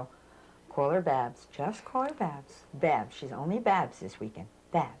and I go, call her Babs, just call her Babs. Babs, she's only Babs this weekend,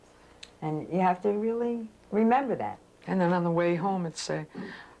 Babs. And you have to really remember that. And then on the way home, it's say,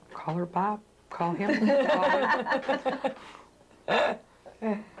 call her Bob, call him, call her.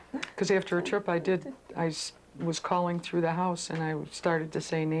 Because after a trip I was calling through the house and I started to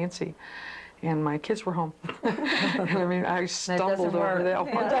say Nancy, and my kids were home. And I mean, I stumbled over that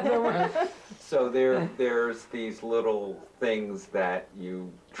one. It doesn't work. So there's these little things that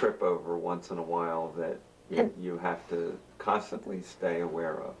you trip over once in a while that you have to constantly stay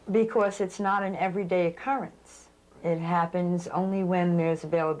aware of. Because it's not an everyday occurrence. It happens only when there's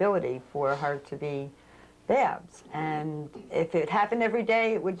availability for her to be Babs. And if it happened every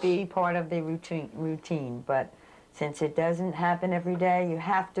day, it would be part of the routine. But since it doesn't happen every day, you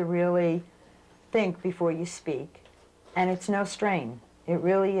have to really think before you speak. And it's no strain. It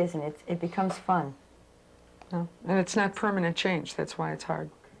really isn't. It becomes fun. No. And it's not permanent change. That's why it's hard.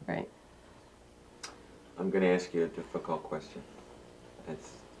 Right. I'm going to ask you a difficult question.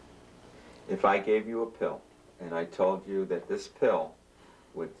 If I gave you a pill and I told you that this pill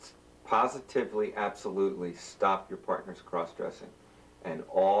would positively, absolutely stop your partner's cross-dressing and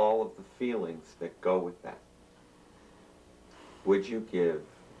all of the feelings that go with that, would you give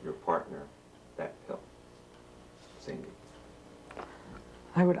your partner that pill? Cindy?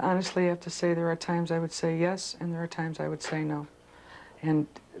 I would honestly have to say there are times I would say yes, and there are times I would say no. And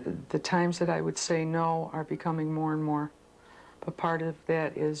the times that I would say no are becoming more and more. But part of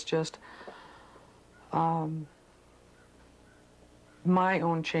that is just my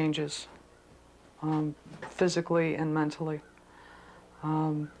own changes, physically and mentally.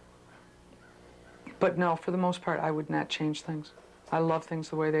 But no, for the most part, I would not change things. I love things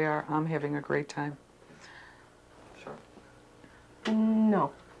the way they are. I'm having a great time. Sure.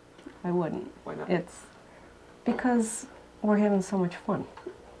 No, I wouldn't. Why not? It's because we're having so much fun.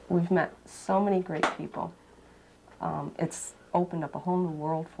 We've met so many great people. It's opened up a whole new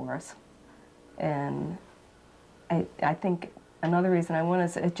world for us. And I think another reason I want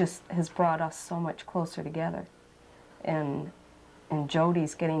is it just has brought us so much closer together. And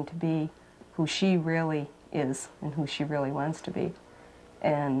Jody's getting to be who she really is and who she really wants to be.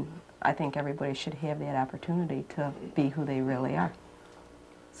 And I think everybody should have that opportunity to be who they really are.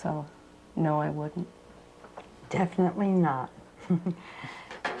 So, no, I wouldn't. Definitely not.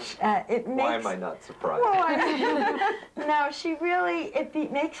 It makes, Why am I not surprised? Well, no, she really,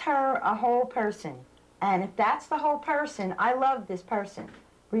 it makes her a whole person. And if that's the whole person, I love this person.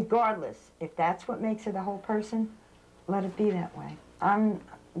 Regardless, if that's what makes it a whole person, let it be that way.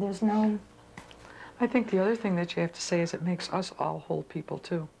 There's no... I think the other thing that you have to say is it makes us all whole people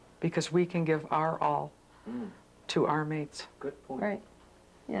too, because we can give our all to our mates. Good point. Right.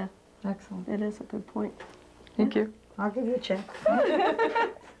 Yeah. Excellent. It is a good point. Thank you. I'll give you a check.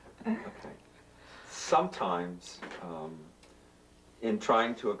 Okay. Sometimes, in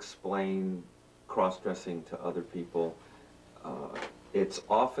trying to explain cross-dressing to other people, it's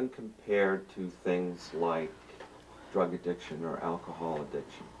often compared to things like drug addiction or alcohol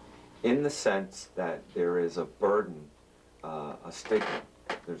addiction, in the sense that there is a burden, a stigma.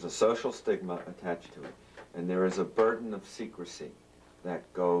 There's a social stigma attached to it, and there is a burden of secrecy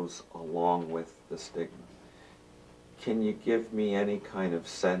that goes along with the stigma. Can you give me any kind of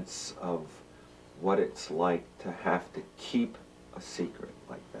sense of what it's like to have to keep a secret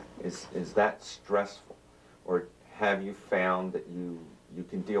like that? Is that stressful, or have you found that you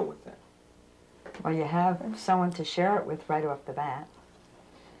can deal with that? Well, you have someone to share it with right off the bat.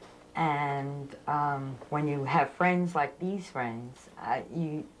 And when you have friends like these friends,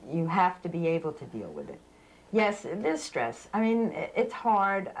 you have to be able to deal with it. Yes, there's stress. I mean, it's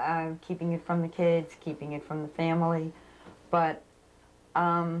hard keeping it from the kids, keeping it from the family, but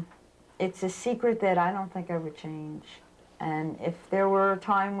it's a secret that I don't think I would change. And if there were a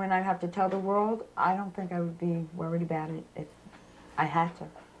time when I'd have to tell the world, I don't think I would be worried about it if I had to.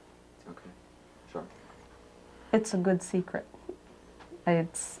 Okay, sure. It's a good secret.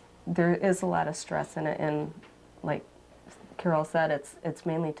 There is a lot of stress in it, and like Carol said, it's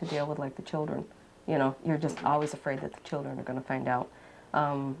mainly to deal with like the children. You know, you're just always afraid that the children are going to find out.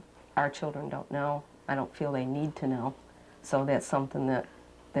 Our children don't know. I don't feel they need to know. So that's something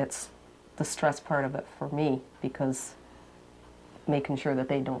that's the stress part of it for me, because making sure that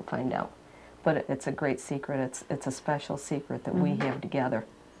they don't find out. But it's a great secret. It's a special secret that we have together.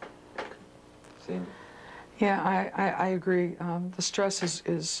 Sandy? Yeah, I agree. The stress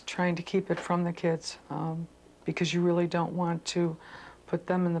is trying to keep it from the kids, because you really don't want to put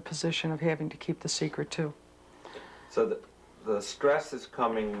them in the position of having to keep the secret too. So the stress is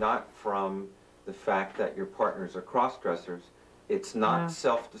coming not from the fact that your partners are cross-dressers. It's not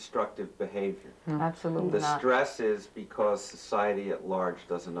self-destructive behavior. Absolutely The not. stress is because society at large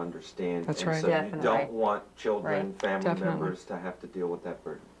doesn't understand. That's and right. So Definitely. you don't want children, Right. family Definitely. members to have to deal with that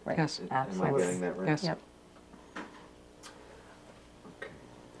burden. Right. Yes. Am I Absolutely. getting that right? Yes. Yep. Okay.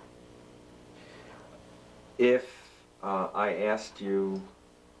 If I asked you,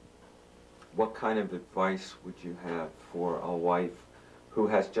 what kind of advice would you have for a wife who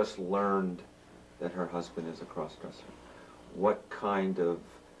has just learned that her husband is a cross-dresser? What kind of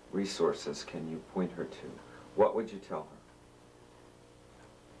resources can you point her to? What would you tell her?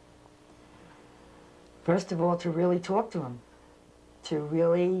 First of all, to really talk to him, to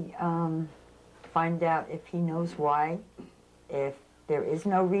really find out if he knows why. If there is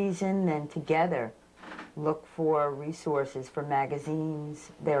no reason, then together look for resources, for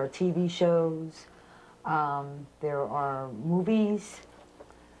magazines. There are TV shows, there are movies,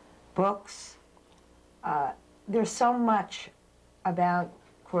 books. There's so much about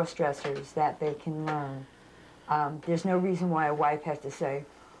cross-dressers that they can learn. There's no reason why a wife has to say,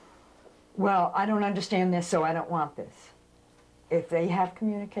 well, I don't understand this, so I don't want this. If they have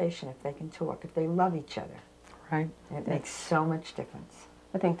communication, if they can talk, if they love each other, Right. it makes so much difference.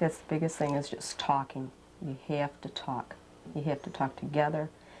 I think that's the biggest thing, is just talking. You have to talk. You have to talk together.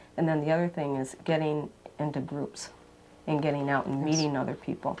 And then the other thing is getting into groups and getting out and meeting other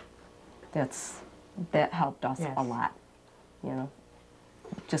people. That helped us Yes. a lot, you know,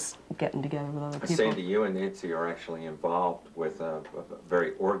 just getting together with other people. Sandy, you and Nancy are actually involved with a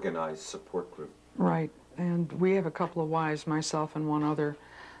very organized support group. Right. And we have a couple of wives, myself and one other,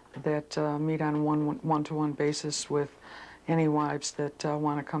 that meet on one-to-one basis with any wives that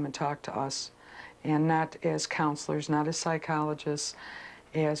want to come and talk to us. And not as counselors, not as psychologists,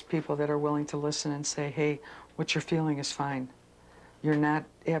 as people that are willing to listen and say, hey, what you're feeling is fine. You're not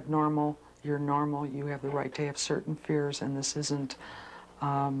abnormal, you're normal, you have the right to have certain fears, and this isn't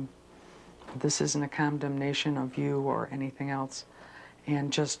a condemnation of you or anything else.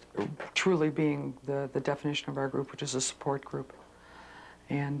 And just truly being the definition of our group, which is a support group.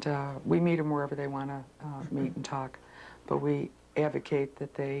 And we meet them wherever they want to meet and talk. But we advocate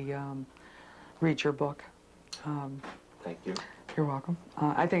that they read your book. Thank you. You're welcome.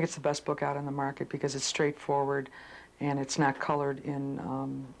 I think it's the best book out on the market because it's straightforward and it's not colored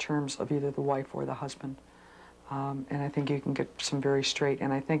in terms of either the wife or the husband. And I think you can get some very straight,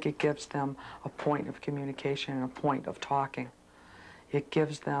 and I think it gives them a point of communication and a point of talking. It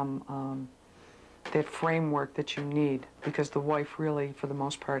gives them that framework that you need, because the wife really, for the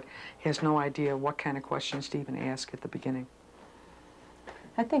most part, has no idea what kind of questions to even ask at the beginning.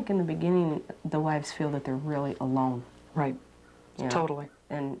 I think in the beginning, the wives feel that they're really alone. Right. You know? Totally.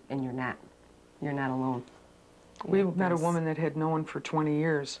 And you're not. You're not alone. We Yeah, met a there's- woman that had known for 20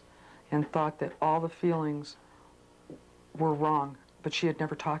 years and thought that all the feelings were wrong, but she had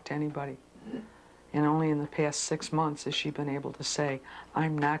never talked to anybody. And only in the past 6 months has she been able to say,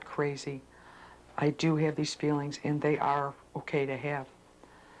 I'm not crazy. I do have these feelings, and they are okay to have.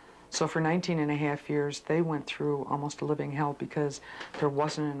 So for 19.5 years, they went through almost a living hell because there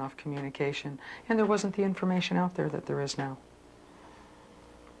wasn't enough communication, and there wasn't the information out there that there is now.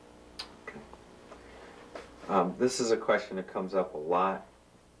 This is a question that comes up a lot.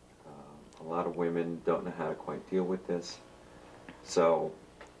 A lot of women don't know how to quite deal with this. So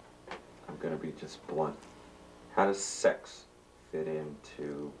I'm going to be just blunt. How does sex fit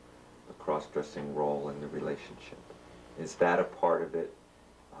into the cross-dressing role in the relationship? Is that a part of it?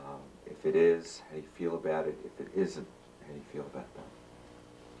 If it is, how do you feel about it? If it isn't, how do you feel about that?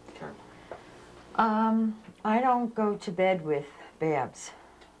 Karen? I don't go to bed with Babs.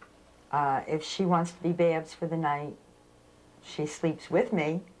 If she wants to be Babs for the night, she sleeps with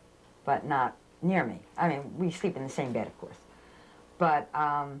me, but not near me. I mean, we sleep in the same bed, of course. But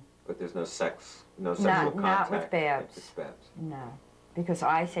But there's no no sexual contact? Not with Babs. With Babs. No, because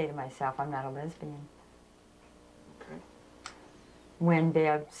I say to myself, I'm not a lesbian. Okay. When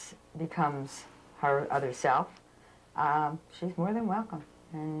Babs becomes her other self, she's more than welcome,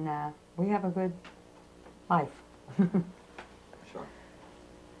 and we have a good life. Sure.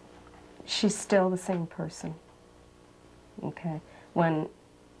 She's still the same person, okay? When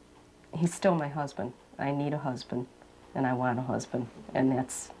he's still my husband, I need a husband, and I want a husband, and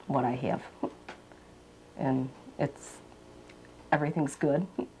that's what I have. And everything's good,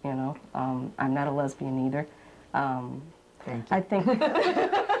 you know. I'm not a lesbian either. Thank you. I think,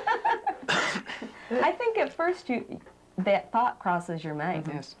 I think at first that thought crosses your mind,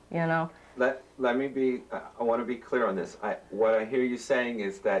 Yes. you know. Let me be, I want to be clear on this. What I hear you saying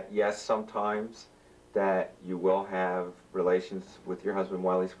is that, yes, sometimes that you will have relations with your husband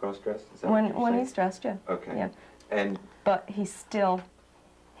while he's cross-dressed? Is that what you're When saying? he's dressed, yeah. Okay. Yeah. But he's still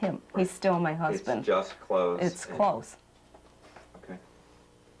him. He's still my husband. It's just clothes. It's clothes. Okay.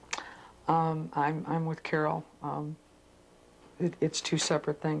 I'm with Carol. It's two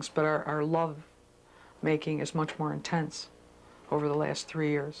separate things, but our love making is much more intense over the last 3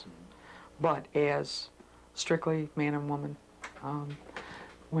 years. But as strictly man and woman,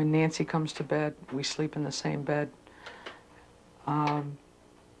 when Nancy comes to bed, we sleep in the same bed,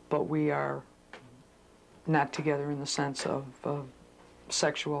 but we are not together in the sense of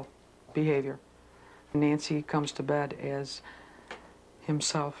sexual behavior. Nancy comes to bed as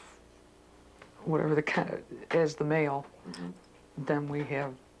himself, whatever as the male, then we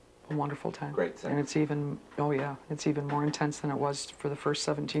have a wonderful time. Great sex. And it's even, oh yeah, it's even more intense than it was for the first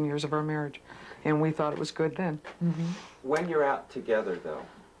 17 years of our marriage. And we thought it was good then. When you're out together, though,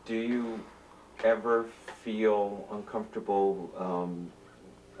 do you ever feel uncomfortable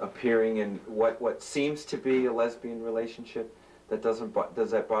appearing in what seems to be a lesbian relationship? Does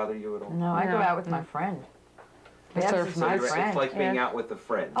that bother you at all? No, I go out with my friend. That's our Babs is So my friend. friend. it's like being out with a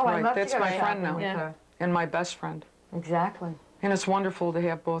friend. Oh, I Right, love that's to go my friend shopping now. with Yeah. her. And my best friend. Exactly. And it's wonderful to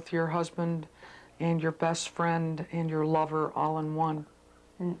have both your husband and your best friend and your lover all in one.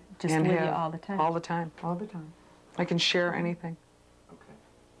 And just And with you have all the time. All the time. All the time. I can share anything. Okay.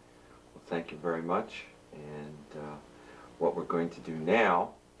 Well, thank you very much. And what we're going to do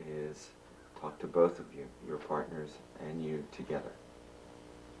now is talk to both of you, your partners and you together.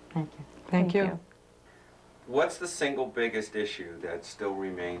 Thank you. Thank you. What's the single biggest issue that still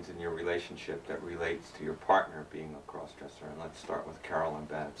remains in your relationship that relates to your partner being a cross-dresser? And let's start with Carol and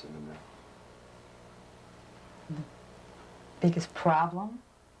Babs in the middle. Biggest problem?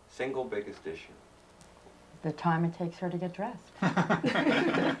 Single biggest issue. The time it takes her to get dressed.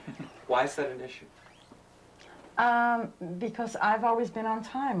 Why is that an issue? Because I've always been on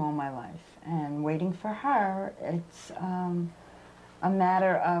time all my life, and waiting for her, it's a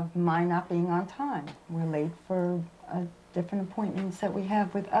matter of my not being on time. We're late for different appointments that we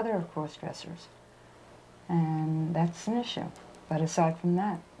have with other cross-dressers, and that's an issue. But aside from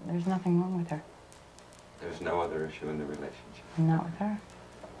that, there's nothing wrong with her. There's no other issue in the relationship. Not with her.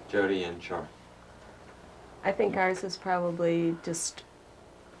 Jody and Char. I think ours is probably just,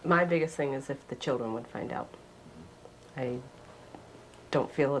 my biggest thing is if the children would find out. I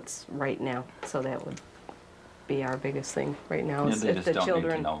don't feel it's right now, so that would be our biggest thing right now. Yeah, Is they if just the don't need to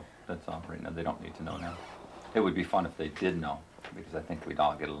children know. That's all right now. They don't need to know now. It would be fun if they did know, because I think we'd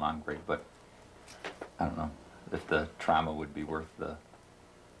all get along great, but I don't know if the trauma would be worth the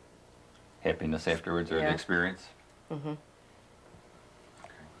happiness afterwards or the Yeah. experience. Mhm.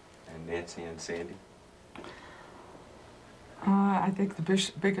 And Nancy and Sandy. I think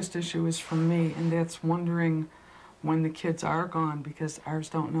the biggest issue is for me, and that's wondering when the kids are gone, because ours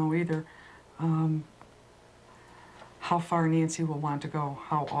don't know either, how far Nancy will want to go,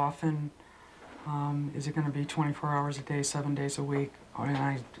 how often. Is it going to be 24 hours a day, 7 days a week, or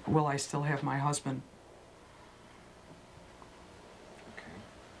will I still have my husband?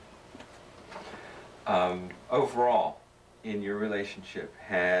 Okay. Overall, in your relationship,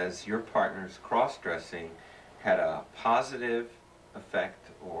 has your partner's cross-dressing had a positive effect,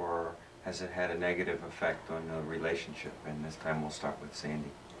 or has it had a negative effect on the relationship? And this time we'll start with Sandy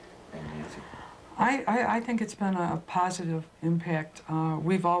and Nancy. I think it's been a positive impact.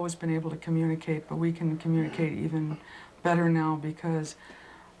 We've always been able to communicate, but we can communicate even better now because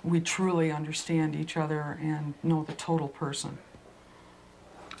we truly understand each other and know the total person.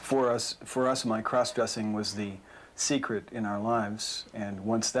 For us, my cross-dressing was the secret in our lives, and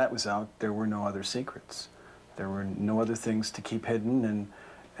once that was out, there were no other secrets. There were no other things to keep hidden, and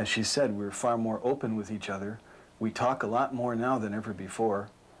as she said, we're far more open with each other. We talk a lot more now than ever before,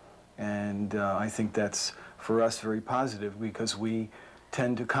 and I think that's, for us, very positive, because we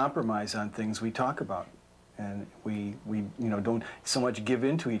tend to compromise on things we talk about. And we don't so much give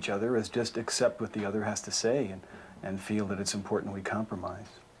in to each other as just accept what the other has to say and feel that it's important we compromise.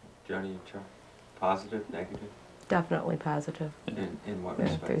 Joni, positive, negative? Definitely positive. In what Yeah,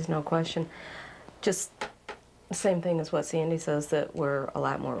 respect? there's no question. Just the same thing as what Sandy says, that we're a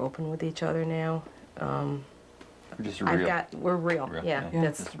lot more open with each other now. We're just real. We're real. Yeah, Yeah.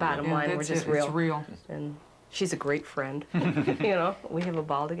 that's Just the bottom Yeah, line. We're that's just it. real. It's real. And she's a great friend. You know, we have a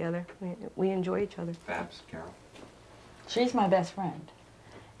ball together. We enjoy each other. Babs, Carol? She's my best friend.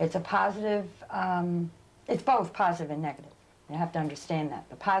 It's a positive, it's both positive and negative. You have to understand that.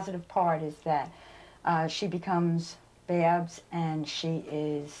 The positive part is that she becomes Babs, and she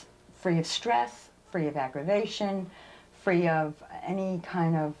is free of stress, free of aggravation, free of any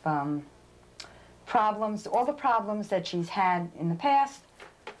kind of problems. All the problems that she's had in the past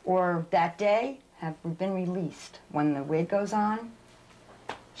or that day have been released. When the wig goes on,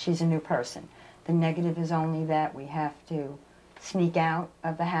 she's a new person. The negative is only that we have to sneak out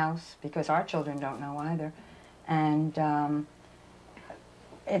of the house because our children don't know either. And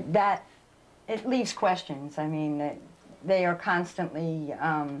it leaves questions. I mean, they are constantly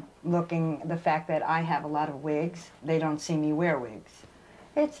looking, the fact that I have a lot of wigs, they don't see me wear wigs.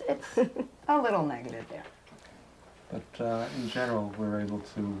 It's a little negative there. But in general, we're able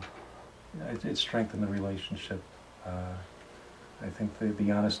to, it strengthened the relationship. I think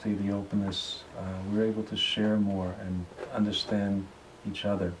the honesty, the openness, we're able to share more and understand each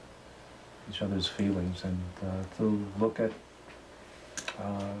other's feelings, and to look at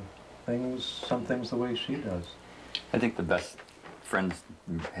some things the way she does. I think the best friends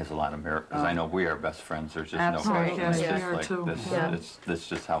has a lot of merit, because I know we are best friends. There's just no Absolutely. question. Yes, It's we just are like too. this. Yeah. It's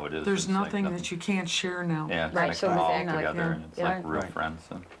just how it is. There's It's like nothing that you can't share now. Yeah, it's Right, like so we're all exactly. together, Yeah. and it's Yeah. like real Right. friends.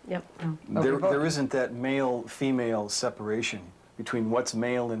 So. Yep. There isn't that male-female separation between what's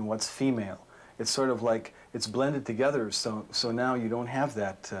male and what's female. It's sort of like it's blended together, so now you don't have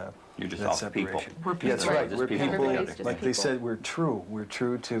that, You're just that all separation. people. We're Yeah, that's people. right. Just We're people people, Everybody's just like they people. said, we're true. We're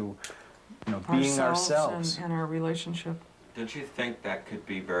true to being ourselves. And our relationship. Don't you think that could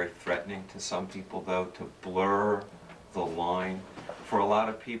be very threatening to some people, though, to blur the line? For a lot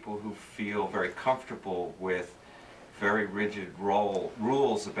of people who feel very comfortable with very rigid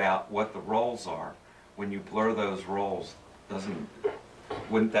rules about what the roles are, when you blur those roles,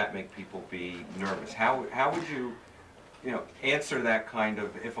 wouldn't that make people be nervous? How would you answer that kind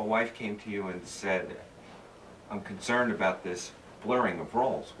of, if a wife came to you and said, I'm concerned about this blurring of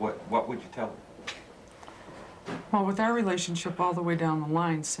roles, what would you tell her? Well, with our relationship all the way down the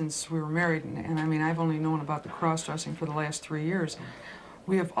line since we were married, and I mean, I've only known about the cross-dressing for the last 3 years,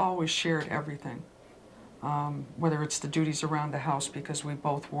 we have always shared everything. Whether it's the duties around the house because we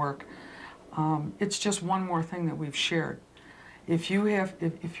both work. It's just one more thing that we've shared. If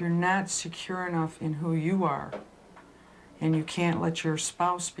you're not secure enough in who you are, and you can't let your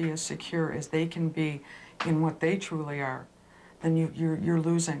spouse be as secure as they can be in what they truly are, then you're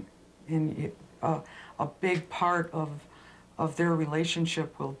losing. And a big part of their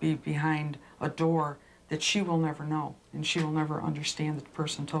relationship will be behind a door that she will never know, and she will never understand the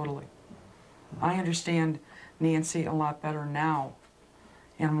person totally. I understand Nancy a lot better now,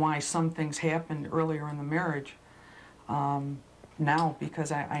 and why some things happened earlier in the marriage now,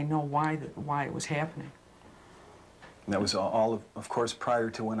 because I know why it was happening. And that was all of course, prior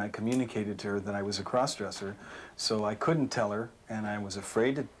to when I communicated to her that I was a cross-dresser. So I couldn't tell her, and I was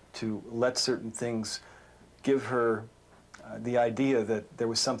afraid to let certain things give her the idea that there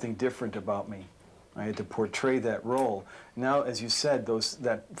was something different about me. I had to portray that role. Now, as you said,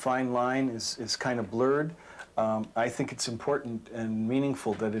 that fine line is kind of blurred. I think it's important and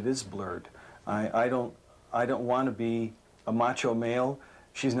meaningful that it is blurred. I don't want to be a macho male.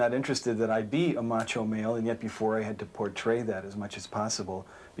 She's not interested that I be a macho male, and yet before I had to portray that as much as possible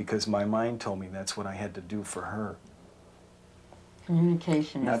because my mind told me that's what I had to do for her.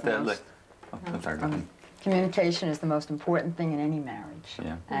 Communication is Not the that, most... I'm sorry, go ahead. Communication is the most important thing in any marriage.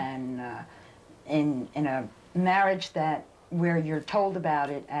 Yeah. And in a marriage where you're told about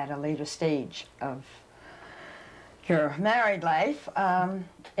it at a later stage of your married life,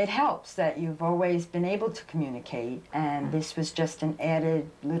 it helps that you've always been able to communicate, and this was just an added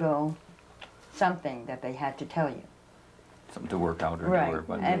little something that they had to tell you. Something to work out or Right,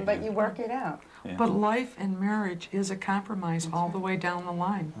 do. but you work it out. Yeah. But life and marriage is a compromise all the way down the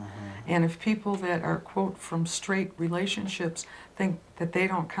line. And if people that are, quote, from straight relationships think that they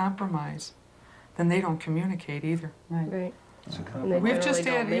don't compromise, then they don't communicate either. Right. It's a And they We've generally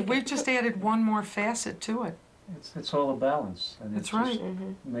don't make we've it. just added one more facet to it. It's all a balance, and That's it right.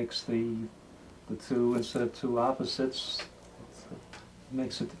 just makes the two, instead of two opposites,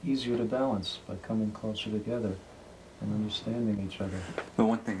 makes it easier to balance by coming closer together and understanding each other. But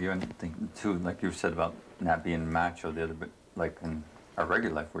one thing you think too, like you said about not being macho, the other bit, like in our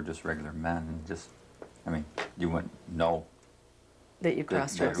regular life, we're just regular men, and just, I mean, you wouldn't know That you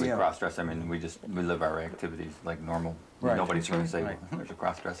cross-dress. that we cross-dress. I mean, we live our activities like normal. Right. Nobody's going to say, Right. well, there's a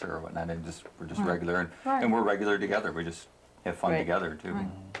cross-dresser or whatnot. We're just Right. regular, and, Right. and we're regular together. We just have fun Right. together too. Right.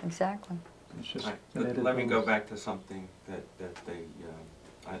 Exactly. It's just Right. an added Let me go bonus. back to something that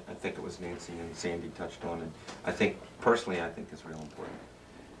I think it was Nancy and Sandy touched on, and I think, personally, I think is real important.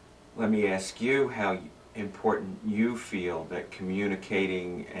 Let me ask you how important you feel that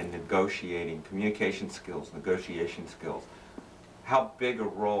communicating and negotiating, communication skills, negotiation skills, how big a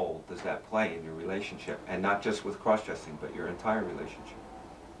role does that play in your relationship? And not just with cross-dressing, but your entire relationship.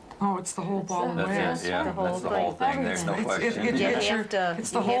 Oh, it's the whole ball of That's wax. it, yeah, the whole that's the whole thing. thing. There's no It's- question. it- You it's have your- to-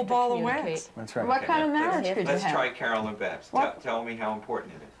 it's you the whole have to ball of communicate. wax. That's right. What kind of marriage could you Let's have? try Carol and Babs. What? Tell me how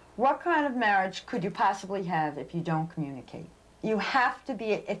important it is. What kind of marriage could you possibly have if you don't communicate? You have to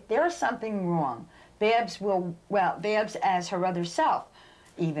be, if there's something wrong, Babs as her other self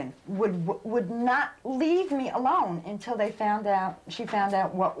even, would not leave me alone until she found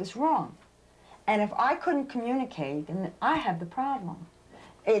out what was wrong. And if I couldn't communicate, then I have the problem.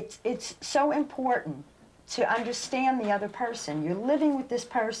 It's so important to understand the other person. You're living with this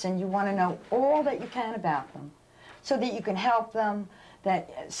person, you want to know all that you can about them so that you can help them,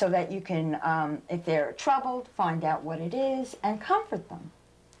 so that you can, if they're troubled, find out what it is and comfort them.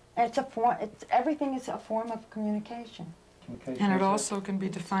 And everything is a form of communication. And it also can be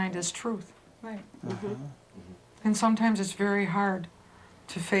defined as truth. Right. And sometimes it's very hard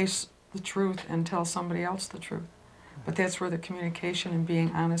to face the truth and tell somebody else the truth. But that's where the communication and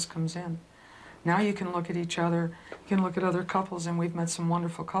being honest comes in. Now you can look at each other, you can look at other couples, and we've met some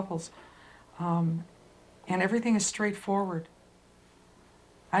wonderful couples, and everything is straightforward.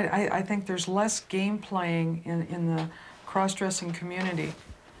 I think there's less game playing in the cross-dressing community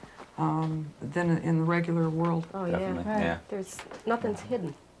than in the regular world. Oh, Definitely, yeah. yeah. There's, nothing's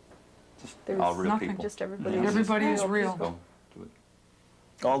hidden. Just There's all real nothing. people. Just everybody. Yeah. Everybody is real. So, do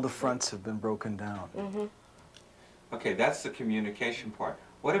it. All the fronts have been broken down. Okay, that's the communication part.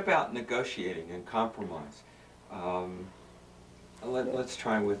 What about negotiating and compromise? Let's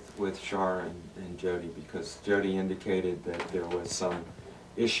try with Shar and Jody, because Jody indicated that there was some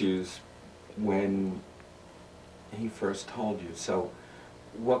issues when he first told you. So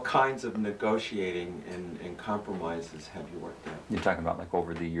what kinds of negotiating and compromises have you worked out? You're talking about like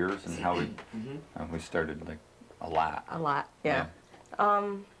over the years and how we started like a lot. A lot, yeah.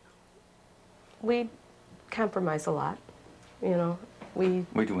 We compromise a lot, you know. We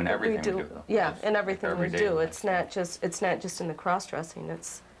do in everything we do, though. Yeah, It's in like everything we everyday do. life. It's not just in the cross-dressing.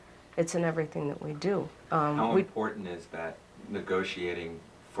 It's in everything that we do. How important is that negotiating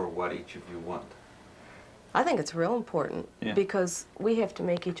for what each of you want? I think it's real important Yeah. because we have to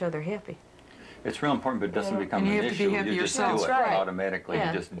make each other happy. It's real important, but it doesn't become And you an have to be issue. happy You just yourself. do it That's right. automatically.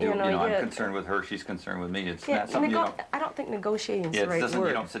 Yeah. You just do. You know, I'm yeah. concerned with her. She's concerned with me. It's Yeah, not something you don't. I don't think negotiating is Yeah, the right you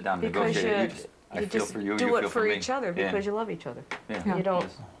word. don't sit down and because negotiate. You, You just, I you feel just for you. do you it feel for me. each other Yeah. because you love each other. Yeah. You don't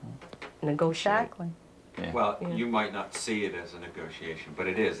Just- negotiate. Exactly. yeah. Well, Yeah. you might not see it as a negotiation, but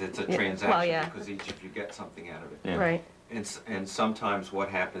it is. It's a Yeah. transaction Well, yeah. because each of you get something out of it. Yeah. Right. And sometimes what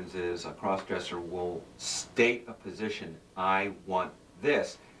happens is a cross-dresser will state a position, I want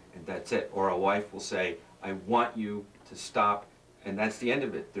this, and that's it. Or a wife will say, I want you to stop, and that's the end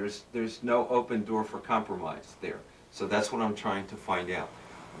of it. There's no open door for compromise there. So that's what I'm trying to find out.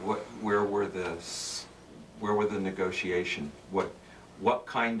 Where were the negotiation? What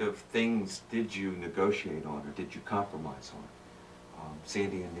kind of things did you negotiate on, or did you compromise on?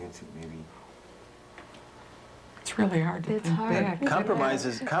 Sandy and Nancy, maybe. It's really hard to It's think hard. back. Compromise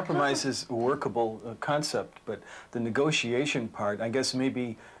is a workable concept, but the negotiation part, I guess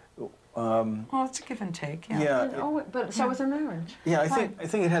maybe. Well, it's a give and take, yeah. Yeah, But so is a marriage. yeah. I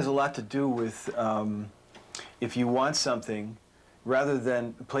think it has a lot to do with if you want something, rather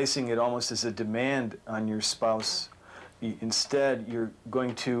than placing it almost as a demand on your spouse, instead you're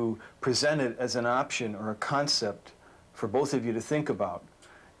going to present it as an option or a concept for both of you to think about.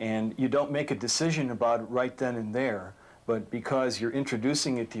 And you don't make a decision about it right then and there, but because you're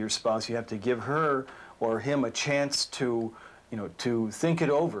introducing it to your spouse, you have to give her or him a chance to, to think it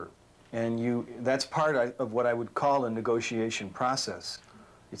over. And that's part of what I would call a negotiation process.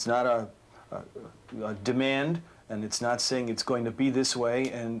 It's not a demand, and it's not saying it's going to be this way,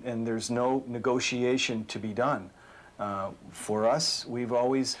 and there's no negotiation to be done. For us, we've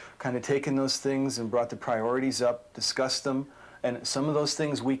always kind of taken those things and brought the priorities up, discussed them, and some of those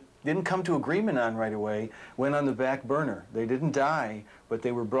things we didn't come to agreement on right away went on the back burner. They didn't die, but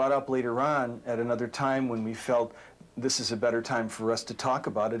they were brought up later on at another time when we felt this is a better time for us to talk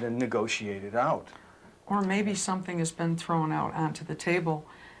about it and negotiate it out. Or maybe something has been thrown out onto the table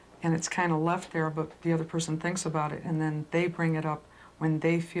and it's kind of left there, but the other person thinks about it, and then they bring it up when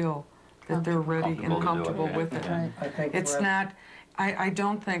they feel that they're ready and comfortable with it. I think It's not, I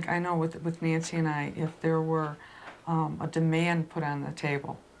don't think, I know with Nancy and I, if there were a demand put on the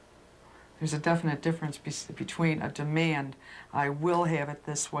table, there's a definite difference between a demand, I will have it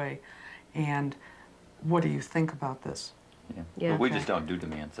this way, and what do you think about this? Yeah. But we just don't do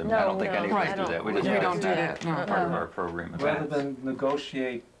demands. I mean, No, I don't think no, any of us right. do that. We just don't do that, no. Part of our program. Rather than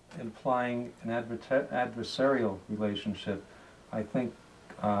negotiate implying an adversarial relationship, I think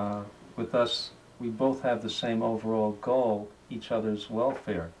with us, we both have the same overall goal, each other's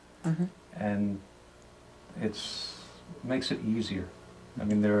welfare. And makes it easier. I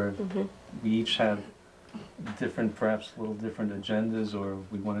mean, we each have different, perhaps a little different agendas, or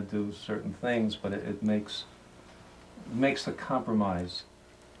we want to do certain things, but it makes the compromise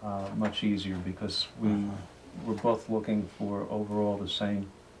much easier, because we're both looking for overall the same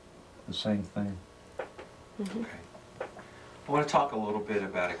thing. Okay. I want to talk a little bit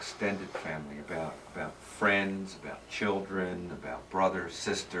about extended family, about friends, about children, about brothers,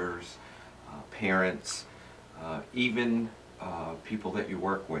 sisters, parents, even people that you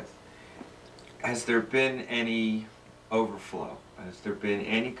work with. Has there been any overflow? Has there been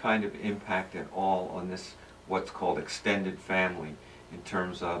any kind of impact at all on this, what's called extended family, in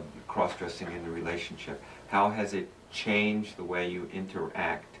terms of cross-dressing in the relationship? How has it changed the way you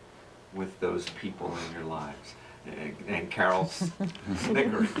interact with those people in your lives? And Carol's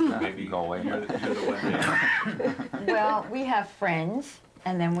snickering. Maybe go away. You're the one there. Well, we have friends,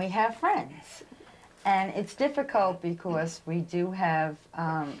 and then we have friends. And it's difficult because we do have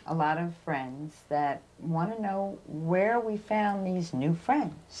a lot of friends that want to know where we found these new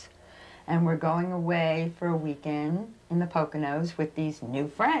friends. And we're going away for a weekend in the Poconos with these new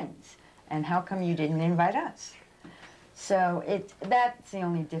friends. And how come you didn't invite us? So that's the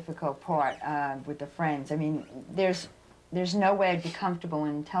only difficult part with the friends. I mean, there's no way I'd be comfortable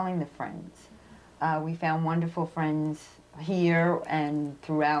in telling the friends. We found wonderful friends here and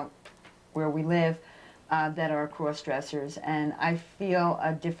throughout where we live that are cross-dressers, and I feel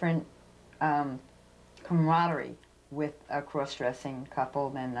a different camaraderie with a cross-dressing couple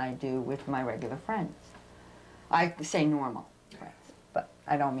than I do with my regular friends. I say normal friends, but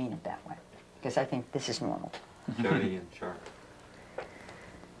I don't mean it that way, because I think this is normal. Jody and Char.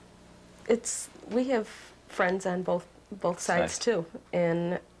 We have friends on both sides too,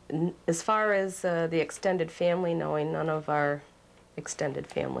 and as far as the extended family knowing, none of our extended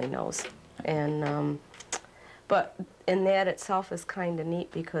family knows, and but in that itself is kind of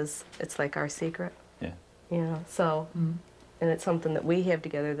neat because it's like our secret. Yeah. You know, so and it's something that we have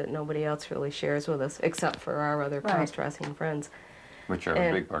together that nobody else really shares with us except for our other cross-dressing friends. Which are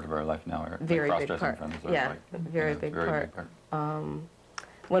a big part of our life now. Very big part. Yeah, very big part.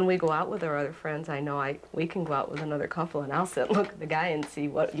 When we go out with our other friends, I know we can go out with another couple, and I'll sit and look at the guy and see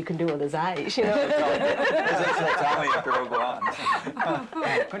what you can do with his eyes, you know. Tell me after we'll go out.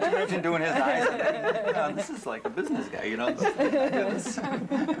 Couldn't you imagine doing his eyes? This is like a business guy, you know.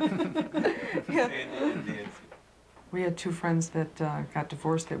 We had two friends that got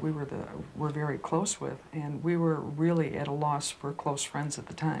divorced that we were very close with, and we were really at a loss for close friends at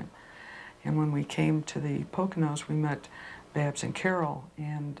the time. And when we came to the Poconos, we met Babs and Carol,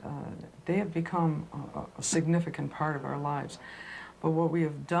 and they have become a significant part of our lives. But what we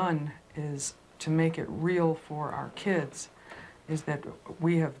have done is to make it real for our kids, is that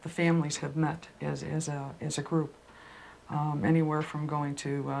the families have met as a group. Anywhere from going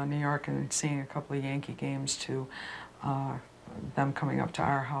to New York and seeing a couple of Yankee games to them coming up to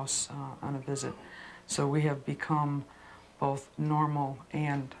our house on a visit. So we have become both normal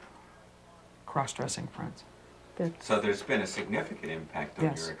and cross-dressing friends. So there's been a significant impact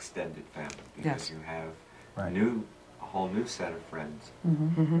on your extended family, because you have a whole new set of friends.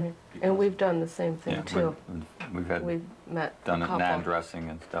 And we've done the same thing too. We've done non-dressing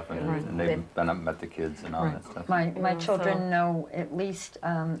and stuff, and they've met the kids and all that stuff. My children know at least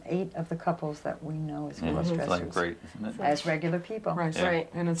 8 of the couples that we know as cross-dressers. It's like great, isn't it? As regular people. Right.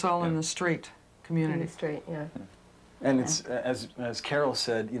 And it's all in the straight community. In the straight, yeah. And it's, as Carol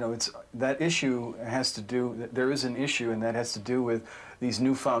said, you know, that issue has to do, there is an issue, and that has to do with these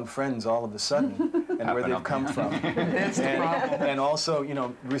newfound friends all of a sudden, and where they've come from. That's the problem. And also, you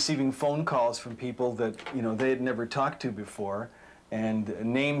know, receiving phone calls from people that, you know, they had never talked to before, and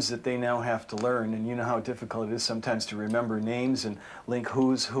names that they now have to learn. And you know how difficult it is sometimes to remember names and link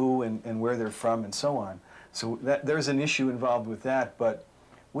who's who and where they're from and so on. So there's an issue involved with that, but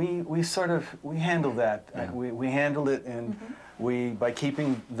we handle that. Yeah. We handle it, and by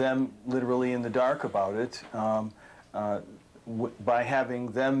keeping them literally in the dark about it, by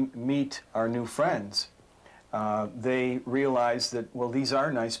having them meet our new friends, they realize that, well, these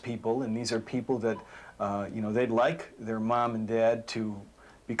are nice people, and these are people that you know, they'd like their mom and dad to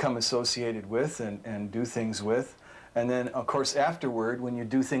become associated with and do things with. And then, of course, afterward, when you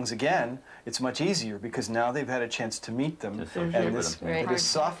do things again, it's much easier because now they've had a chance to meet them. And it has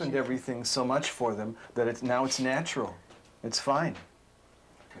softened everything so much for them that now it's natural. It's fine.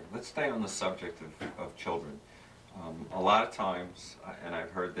 Okay, let's stay on the subject of children. A lot of times, and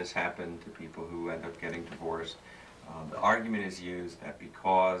I've heard this happen to people who end up getting divorced, the argument is used that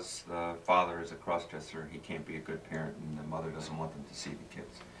because the father is a cross-dresser, he can't be a good parent and the mother doesn't want them to see the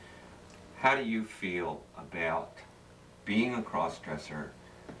kids. How do you feel about being a cross-dresser?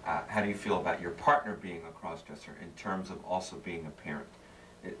 How do you feel about your partner being a cross-dresser in terms of also being a parent?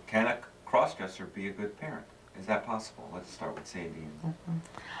 Can a cross-dresser be a good parent? Is that possible? Let's start with Sandy and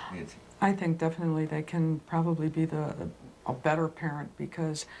Nancy. I think definitely they can probably be a better parent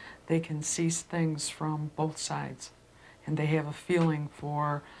because they can see things from both sides, and they have a feeling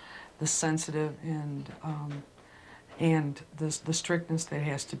for the sensitive and the strictness that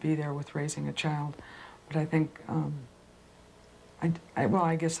has to be there with raising a child. But I think, well,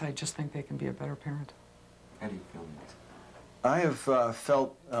 I guess I just think they can be a better parent. How do you feel, Nancy? I have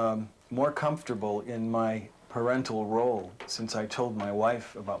felt more comfortable in my parental role since I told my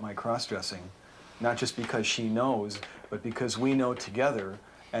wife about my cross-dressing, not just because she knows, but because we know together,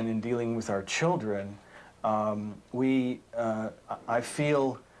 and in dealing with our children, I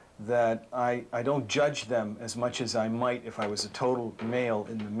feel that I don't judge them as much as I might if I was a total male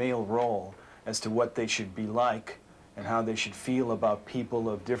in the male role as to what they should be like and how they should feel about people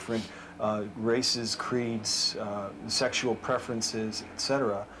of different races, creeds, sexual preferences,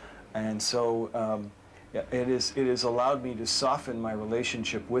 etc. And so it has allowed me to soften my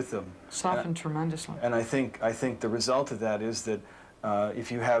relationship with them. Soften tremendously. And I think the result of that is that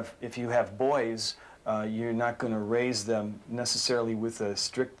if you have boys, you're not going to raise them necessarily with a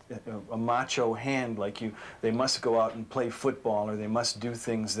strict, a macho hand like they must go out and play football or they must do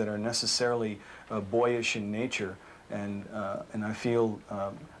things that are necessarily boyish in nature. And I feel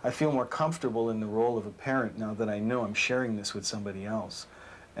more comfortable in the role of a parent now that I know I'm sharing this with somebody else.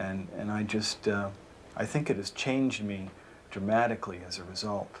 And I just, I think it has changed me dramatically as a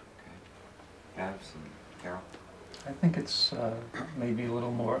result. Okay. Gabs and Carol? I think it's maybe a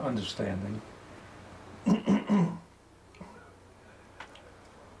little more understanding.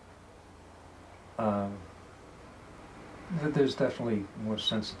 There's definitely more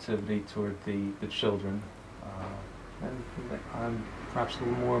sensitivity toward the children, and I'm perhaps a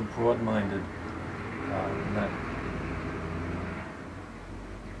little more broad-minded in that.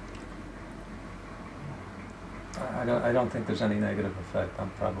 I don't think there's any negative effect. I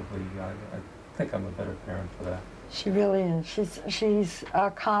think I'm a better parent for that. She really is. She's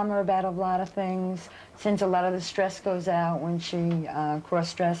calmer about a lot of things, since a lot of the stress goes out when she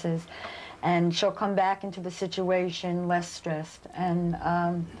cross-dresses, and she'll come back into the situation less stressed. And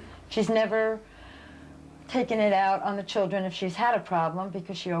she's never taken it out on the children if she's had a problem,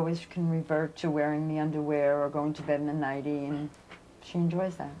 because she always can revert to wearing the underwear or going to bed in a nightie, and she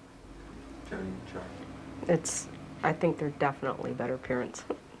enjoys that. I think they're definitely better parents.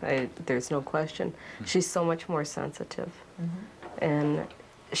 There's no question. She's so much more sensitive. And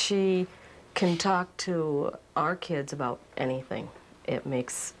she can talk to our kids about anything. It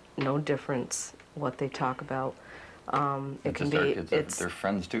makes no difference what they talk about. It can be, their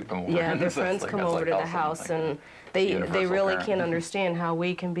friends do come over. Yeah, their friends come over to the house, and they really can't understand how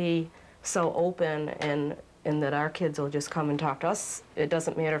we can be so open and that our kids will just come and talk to us. It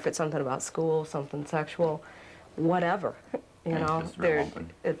doesn't matter if it's something about school, something sexual, whatever. You know,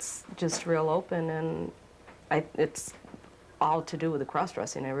 it's just real open, and it's all to do with the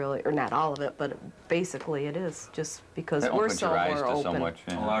cross-dressing. Or not all of it, but basically it is, just because we're so more open. So much,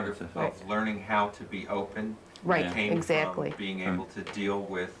 a lot of learning how to be open. Right, came exactly. From being able to deal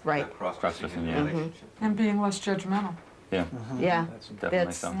with the cross-dressing relationship. And being less judgmental. Yeah. Yeah,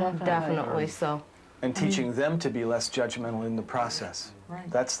 That's definitely so. And teaching them to be less judgmental in the process. Right.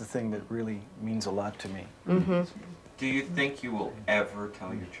 That's the thing that really means a lot to me. Do you think you will ever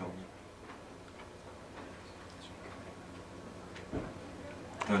tell your children?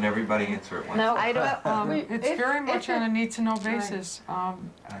 Don't everybody answer at once? No, I don't. It's very much on a need-to-know basis.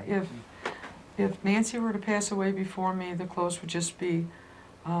 If Nancy were to pass away before me, the clothes would just be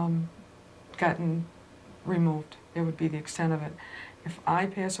gotten removed. It would be the extent of it. If I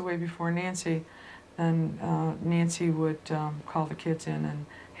pass away before Nancy, then Nancy would call the kids in and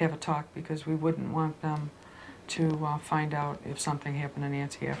have a talk, because we wouldn't want them to find out if something happened to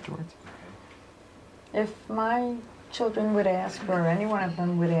Nancy afterwards. If my children would ask, or any one of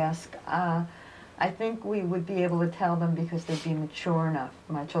them would ask, I think we would be able to tell them because they'd be mature enough.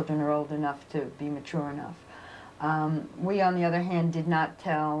 My children are old enough to be mature enough. We, on the other hand, did not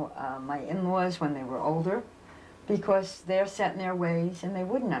tell my in-laws when they were older, because they're set in their ways and they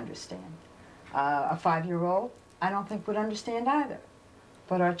wouldn't understand. A 5-year-old, I don't think would understand either.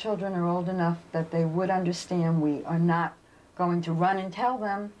 But our children are old enough that they would understand. We are not going to run and tell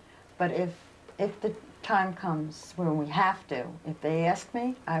them, but if the time comes where we have to, if they ask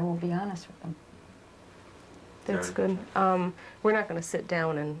me, I will be honest with them. That's good. We're not going to sit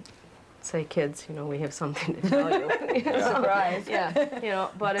down and say, kids, you know, we have something to tell you. Surprise. Yeah, you know,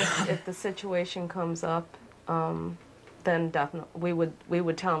 but if the situation comes up, then definitely we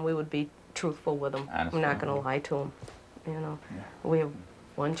would tell them, we would be truthful with them. I'm not going to lie to them. You know, we have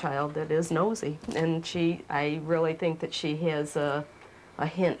one child that is nosy, and I really think that she has a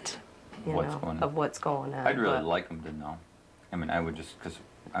hint, you know, of what's going on. I'd really like them to know. I mean, I would just, because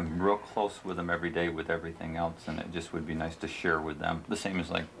I'm real close with them every day with everything else, and it just would be nice to share with them. The same as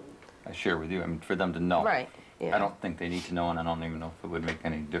like I share with you. I mean, for them to know. Right. Yeah. I don't think they need to know, and I don't even know if it would make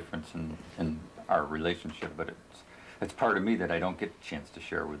any difference in our relationship, but it's part of me that I don't get a chance to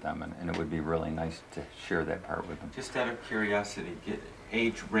share with them, and it would be really nice to share that part with them. Just out of curiosity, get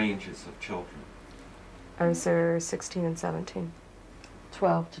age ranges of children. Ours are 16 and 17.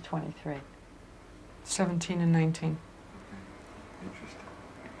 12 to 23. 17 and 19. Interesting.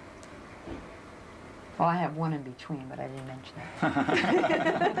 Well, I have one in between, but I didn't mention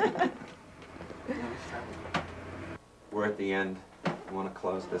that. We're at the end. I want to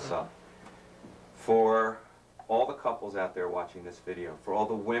close this up. For all the couples out there watching this video, for all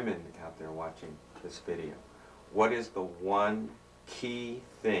the women out there watching this video, what is the one key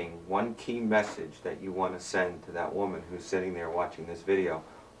thing, one key message that you want to send to that woman who's sitting there watching this video,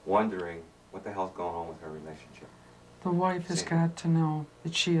 wondering what the hell's going on with her relationship? The wife has got to know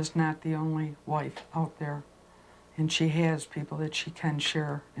that she is not the only wife out there, and she has people that she can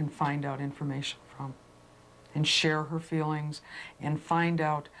share and find out information from, and share her feelings and find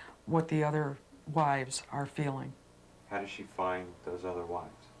out what the other wives are feeling. How does she find those other wives?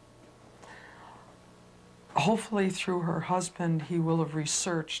 Hopefully through her husband, he will have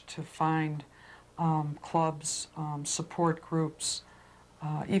researched to find clubs, support groups,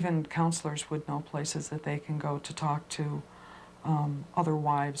 even counselors would know places that they can go to talk to other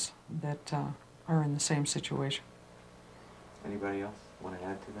wives that are in the same situation. Anybody else want to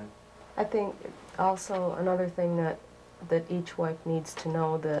add to that? I think also another thing that each wife needs to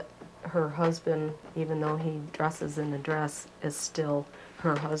know, that her husband, even though he dresses in a dress, is still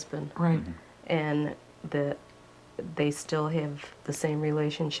her husband. Right. Mm-hmm. And that they still have the same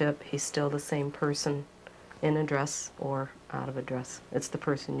relationship. He's still the same person in a dress or out of a dress. It's the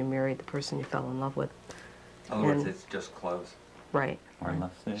person you married, the person you fell in love with. In other words, it's just clothes. Right. More or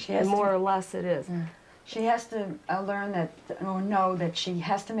less, yeah. She has And more to, or less it is. she has to learn that, or know that she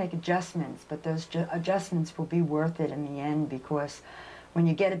has to make adjustments, but those adjustments will be worth it in the end, because when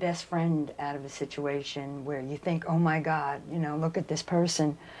you get a best friend out of a situation where you think, oh my God, you know, look at this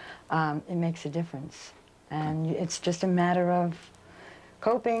person, it makes a difference. And it's just a matter of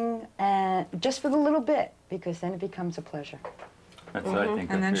coping, just for the little bit, because then it becomes a pleasure. That's what I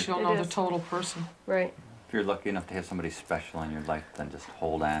think. And then if she'll know the total person. Right. you're lucky enough to have somebody special in your life, then just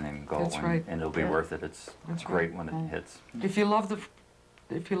hold on and go, That's right. and it'll be worth it. It's That's great right. when it hits. If you love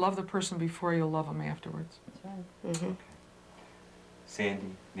the person before, you'll love them afterwards. That's right. Mm-hmm.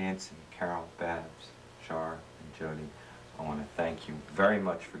 Sandy, Nancy, Carol, Babs, Char, and Jody, I want to thank you very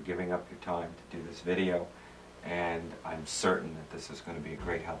much for giving up your time to do this video, and I'm certain that this is going to be a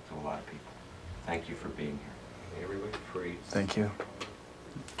great help to a lot of people. Thank you for being here. Everybody freeze. Thank you.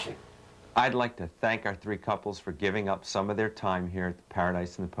 I'd like to thank our three couples for giving up some of their time here at the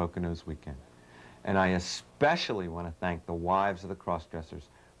Paradise in the Poconos weekend. And I especially want to thank the wives of the crossdressers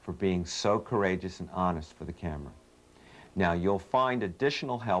for being so courageous and honest for the camera. Now, you'll find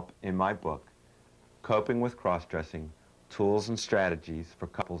additional help in my book, Coping with Crossdressing, Tools and Strategies for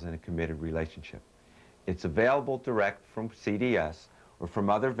Couples in a Committed Relationship. It's available direct from CDS or from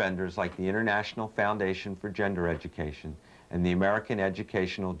other vendors like the International Foundation for Gender Education and the American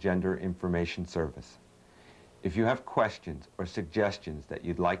Educational Gender Information Service. If you have questions or suggestions that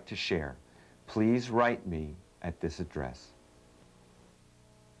you'd like to share, please write me at this address.